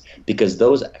processes, because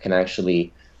those can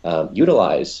actually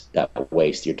utilize that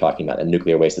waste you're talking about, the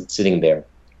nuclear waste that's sitting there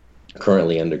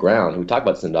currently underground. We talk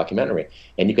about this in the documentary,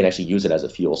 and you can actually use it as a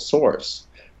fuel source.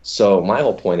 So my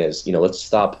whole point is, let's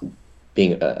stop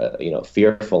being,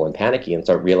 fearful and panicky and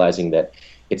start realizing that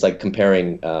it's like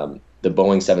comparing the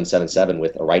Boeing 777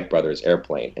 with a Wright brothers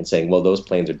airplane and saying, well, those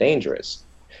planes are dangerous.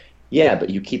 Yeah, but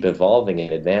you keep evolving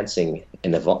and advancing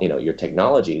in your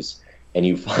technologies, and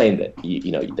you find that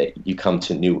that you come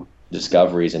to new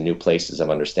discoveries and new places of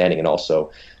understanding, and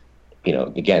also,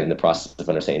 again, in the process of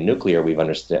understanding nuclear, we've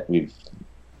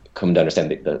come to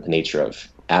understand the nature of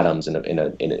atoms in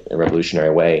a revolutionary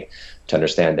way, to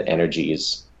understand that energy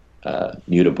is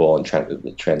mutable and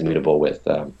transmutable with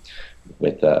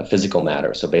physical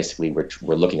matter. So basically,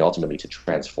 we're looking ultimately to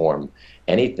transform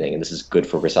anything, and this is good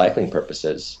for recycling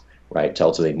purposes, right? To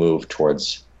ultimately move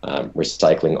towards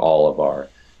recycling all of our,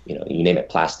 you name it,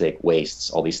 plastic wastes,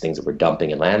 all these things that we're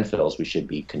dumping in landfills. We should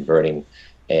be converting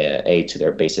to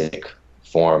their basic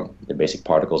form, their basic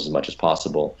particles as much as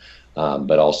possible,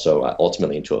 but also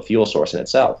ultimately into a fuel source in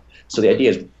itself. So the idea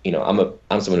is,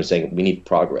 I'm someone who's saying we need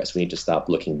progress. We need to stop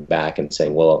looking back and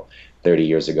saying, well, 30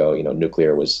 years ago,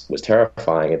 nuclear was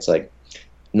terrifying. It's like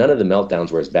none of the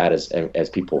meltdowns were as bad as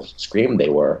people screamed they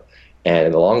were. And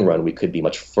in the long run, we could be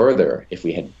much further if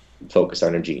we had focused our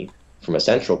energy from a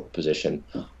central position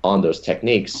on those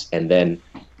techniques, and then,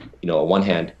 on one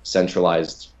hand,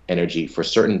 centralized energy for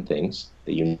certain things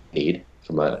that you need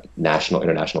from a national,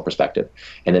 international perspective,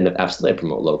 and then absolutely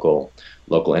promote local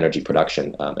energy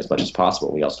production as much as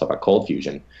possible. We also talk about cold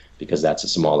fusion because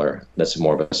that's more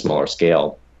of a smaller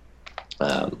scale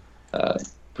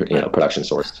production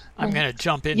source. I'm going to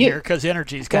jump in here because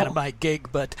energy is kind of my gig,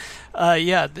 but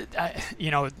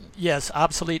yes,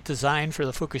 obsolete design for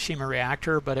the Fukushima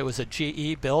reactor, but it was a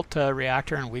GE built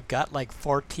reactor, and we've got like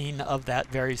 14 of that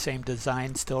very same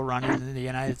design still running in the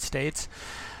United States.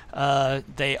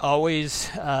 They always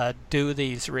do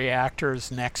these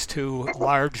reactors next to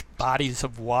large bodies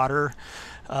of water.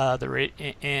 Up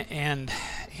on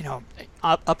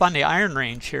the Iron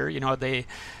Range here,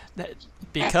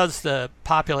 because the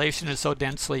population is so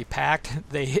densely packed,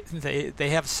 they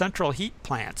have central heat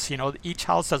plants. Each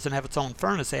house doesn't have its own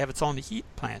furnace; they have its own heat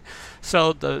plant.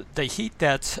 So the heat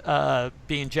that's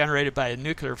being generated by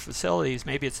nuclear facilities,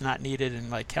 maybe it's not needed in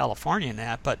like California and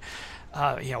that, but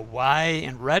why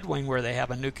in Red Wing, where they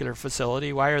have a nuclear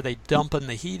facility, why are they dumping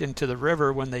the heat into the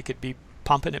river when they could be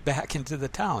pumping it back into the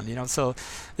town? So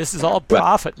this is all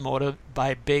profit motive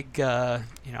by big,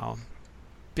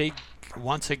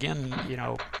 once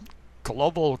again,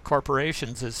 global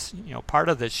corporations is, part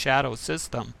of this shadow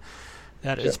system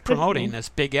that is promoting this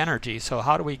big energy. So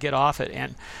how do we get off it?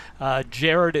 And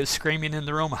Jared is screaming in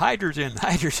the room, hydrogen,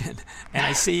 hydrogen. And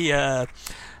I see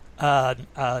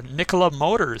Nikola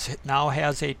Motors now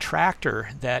has a tractor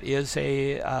that is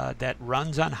that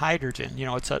runs on hydrogen.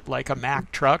 It's like a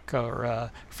Mack truck or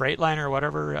a Freightliner or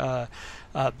whatever,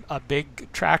 a big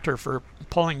tractor for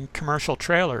pulling commercial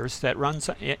trailers that runs,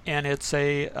 and it's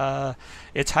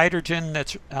hydrogen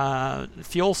that's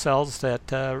fuel cells that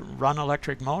run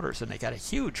electric motors, and they got a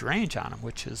huge range on them,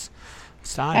 which is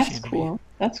astonishing. That's cool.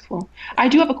 That's cool. I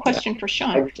do have a question for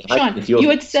Sean. Sean, you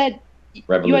had said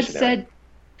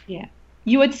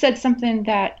something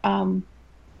that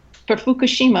for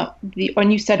Fukushima,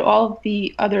 when you said all of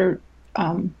the other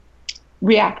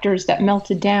reactors that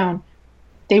melted down,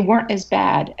 they weren't as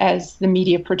bad as the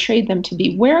media portrayed them to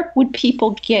be. Where would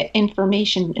people get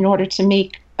information in order to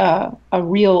make a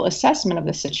real assessment of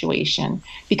the situation?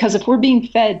 Because if we're being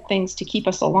fed things to keep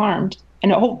us alarmed,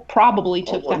 and probably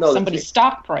to affect somebody's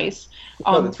stock price.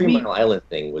 The 3 Mile Island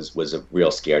thing was a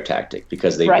real scare tactic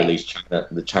because they released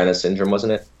the China syndrome,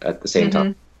 wasn't it, at the same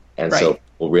time? And so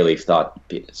people really thought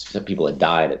people had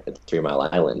died at the 3 Mile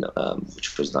Island,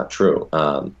 which was not true.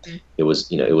 It was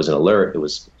an alert. It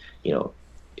was,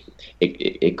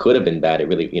 it could have been bad. It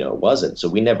really, wasn't. So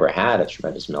we never had a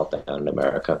tremendous meltdown in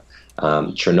America.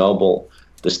 Chernobyl,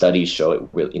 the studies show it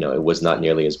really, it was not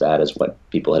nearly as bad as what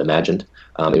people had imagined.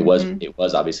 It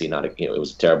was obviously not it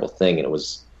was a terrible thing, and it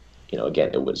was,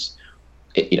 again,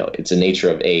 it's the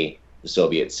nature of the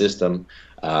Soviet system,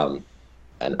 and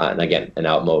again, an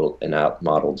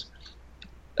outmodeled,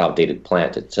 outdated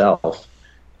plant itself.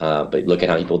 But look at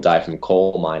how people die from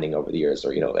coal mining over the years,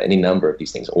 or any number of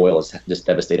these things. Oil has just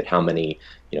devastated how many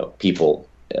people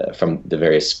from the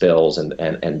various spills and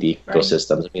the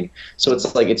ecosystems. I mean, so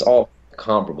it's like it's all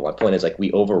comparable. My point is, like,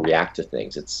 we overreact to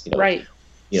things. It's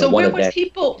so where would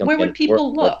people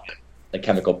look? The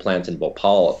chemical plant in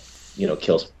Bhopal,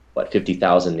 kills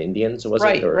 50,000 Indians, was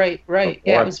it? Right.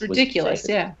 Yeah, it was ridiculous.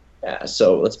 Yeah.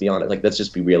 So let's be honest. Like, let's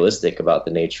just be realistic about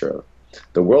the nature of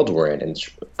the world we're in. And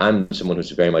I'm someone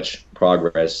who's very much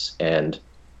progress, and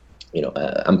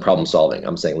I'm problem solving.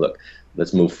 I'm saying, look,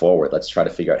 let's move forward. Let's try to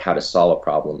figure out how to solve a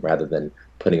problem rather than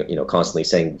putting, constantly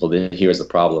saying, well, here's the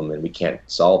problem and we can't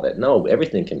solve it. No,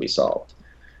 everything can be solved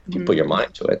if you put your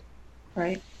mind to it.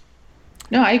 Right.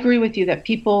 No, I agree with you that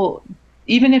people,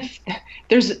 even if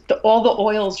all the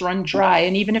oils run dry,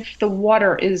 and even if the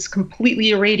water is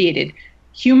completely irradiated,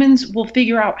 humans will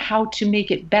figure out how to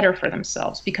make it better for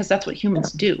themselves, because that's what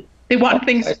humans do. They want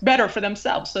things better for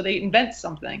themselves, so they invent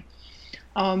something.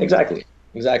 Exactly.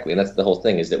 And that's the whole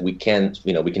thing, is that we can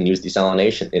use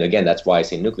desalination. And again, that's why I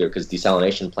say nuclear, because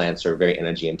desalination plants are very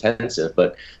energy intensive,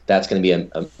 but that's going to be an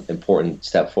important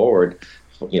step forward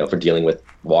for dealing with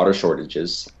water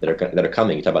shortages that are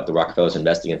coming. You talk about the Rockefellers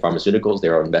investing in pharmaceuticals; they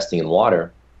are investing in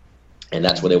water, and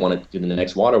that's what they want to do in the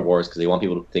next water wars, because they want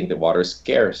people to think that water is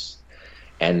scarce,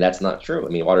 and that's not true. I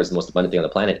mean, water is the most abundant thing on the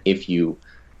planet if you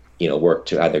work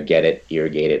to either get it,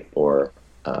 irrigate it, or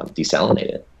desalinate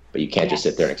it. But you can't just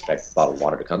sit there and expect bottled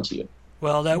water to come to you.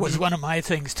 Well, that was one of my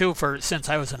things too. Since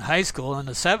I was in high school in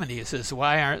the '70s, is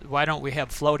why don't we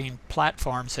have floating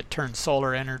platforms that turn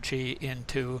solar energy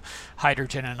into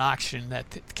hydrogen and oxygen that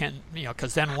can,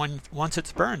 because then once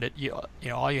it's burned,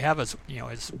 all you have is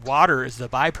is water is the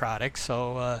byproduct.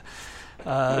 So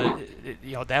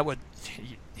that would.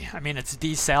 I mean, it's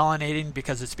desalinating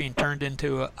because it's being turned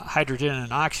into hydrogen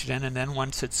and oxygen, and then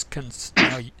once it's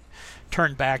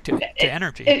turned back to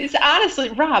energy. It's honestly,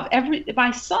 Rob,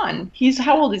 my son,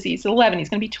 how old is he? He's 11. He's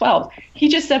going to be 12. He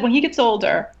just said when he gets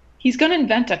older, he's going to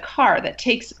invent a car that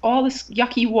takes all this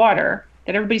yucky water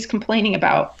that everybody's complaining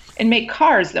about and make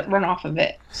cars that run off of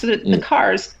it so that the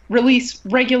cars release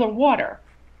regular water.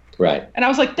 Right. And I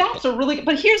was like,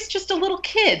 but here's just a little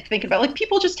kid thinking about it. Like,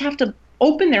 people just have to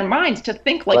open their minds to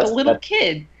think like a little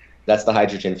kid. That's the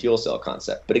hydrogen fuel cell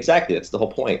concept. But exactly, that's the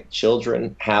whole point.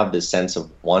 Children have this sense of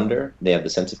wonder. They have the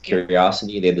sense of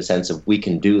curiosity. They have the sense of, we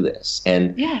can do this.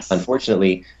 And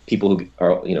unfortunately, people who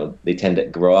are, they tend to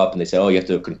grow up and they say, oh, you have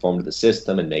to conform to the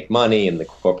system and make money, and the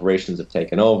corporations have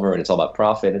taken over and it's all about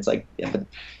profit. And it's like, but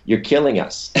you're killing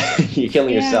us. You're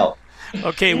killing yourself.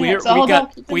 Okay,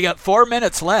 we got 4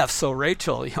 minutes left. So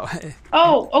Rachel,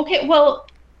 Oh, okay. Well,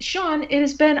 Sean, it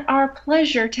has been our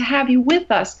pleasure to have you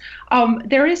with us.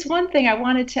 There is one thing I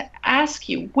wanted to ask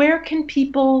you. Where can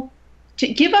people, to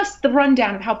give us the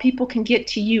rundown of how people can get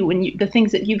to you and the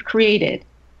things that you've created?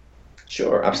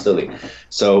 Sure, absolutely.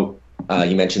 So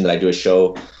you mentioned that I do a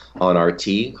show on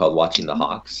RT called Watching the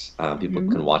Hawks. People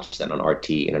can watch that on RT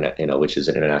Internet, which is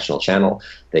an international channel.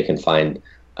 They can find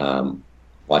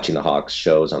Watching the Hawks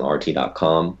shows on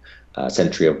RT.com.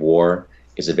 Century of War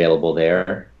is available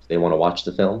there. They want to watch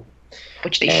the film,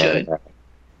 which they should.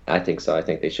 I think so. I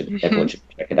think they should. Everyone should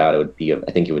check it out.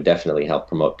 I think it would definitely help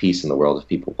promote peace in the world if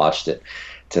people watched it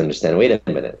to understand. Wait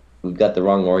a minute, we've got the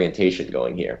wrong orientation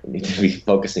going here. We need to be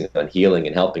focusing on healing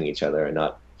and helping each other, and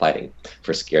not fighting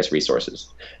for scarce resources.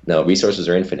 No, resources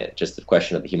are infinite. Just the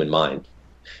question of the human mind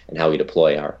and how we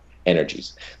deploy our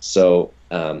energies. So,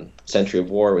 Century of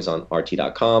War was on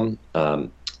RT.com.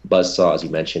 Buzzsaw, as you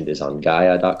mentioned, is on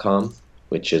Gaia.com,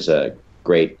 which is a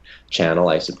great channel.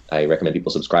 I recommend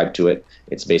people subscribe to it.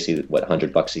 It's basically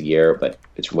 $100 a year, but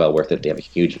it's well worth it. They have a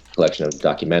huge collection of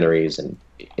documentaries and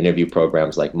interview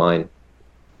programs like mine,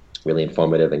 really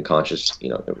informative and conscious,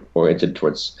 oriented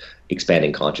towards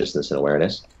expanding consciousness and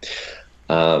awareness.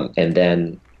 And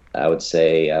then I would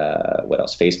say, what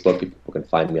else? Facebook. People can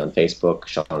find me on Facebook.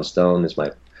 Sean Stone is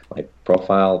my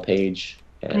profile page.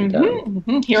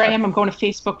 And here I am. I'm going to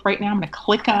Facebook right now. I'm going to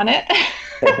click on it.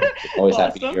 Always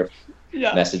happy to hear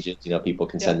messages. People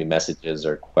can send me messages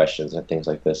or questions and things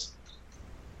like this.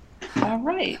 All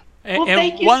right. Well,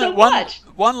 thank you so much.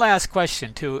 One last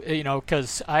question too,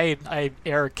 because I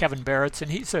air Kevin Barrett's,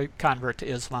 and he's a convert to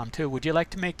Islam too. Would you like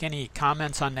to make any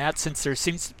comments on that? Since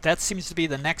that seems to be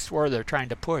the next war they're trying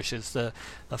to push, is the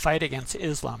fight against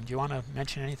Islam. Do you want to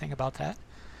mention anything about that?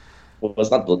 Well,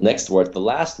 it's not the next war; it's the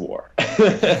last war.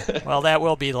 Well, that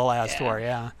will be the last war,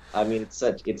 yeah. I mean, it's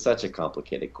such a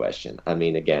complicated question. I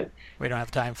mean, again, we don't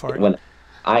have time for it. When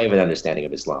I have an understanding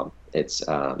of Islam, it's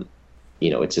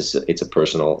it's a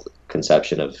personal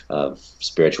conception of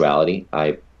spirituality.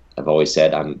 I've always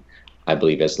said I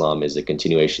believe Islam is a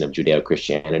continuation of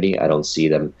Judeo-Christianity. I don't see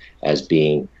them as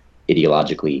being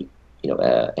ideologically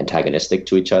antagonistic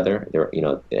to each other.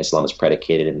 Islam is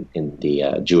predicated in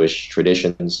the Jewish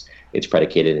traditions. It's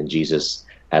predicated in Jesus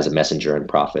as a messenger and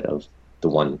prophet of the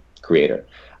one creator.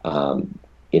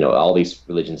 All these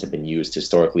religions have been used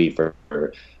historically for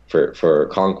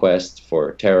conquest,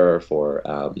 for terror,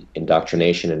 for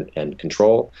indoctrination and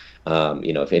control.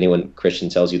 If Christian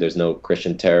tells you there's no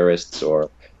Christian terrorists or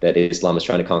that Islam is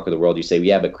trying to conquer the world, you say,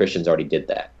 yeah, but Christians already did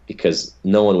that, because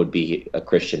no one would be a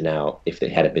Christian now if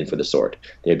it hadn't been for the sword.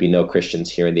 There'd be no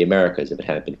Christians here in the Americas if it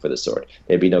hadn't been for the sword.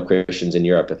 There'd be no Christians in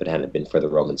Europe if it hadn't been for the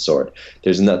Roman sword.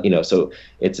 There's no, so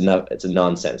it's a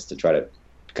nonsense to try to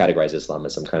categorize Islam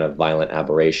as some kind of violent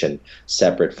aberration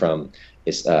separate from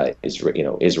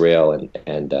Israel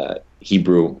and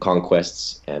Hebrew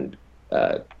conquests and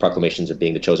proclamations of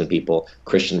being the chosen people,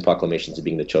 Christian proclamations of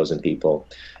being the chosen people.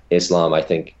 Islam, I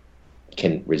think,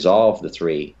 can resolve the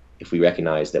three if we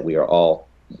recognize that we are all,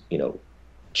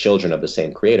 children of the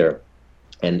same creator.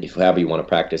 And if however you want to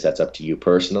practice, that's up to you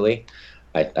personally.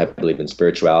 I believe in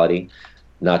spirituality,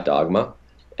 not dogma.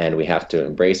 And we have to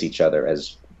embrace each other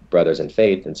as brothers in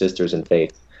faith and sisters in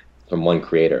faith from one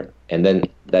creator. And then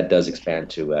that does expand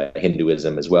to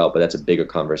Hinduism as well, but that's a bigger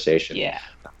conversation. Yeah.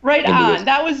 Right on.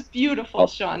 That was beautiful,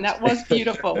 Sean. That was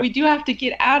beautiful. We do have to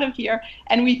get out of here,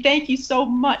 and we thank you so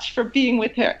much for being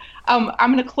with her. I'm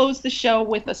going to close the show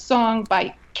with a song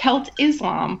by Celt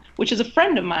Islam, which is a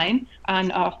friend of mine on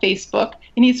Facebook,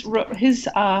 and he's wrote his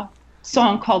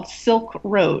song called Silk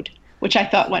Road, which I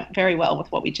thought went very well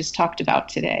with what we just talked about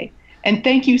today. And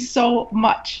thank you so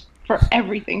much for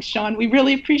everything, Sean. We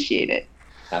really appreciate it.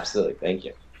 Absolutely. Thank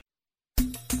you.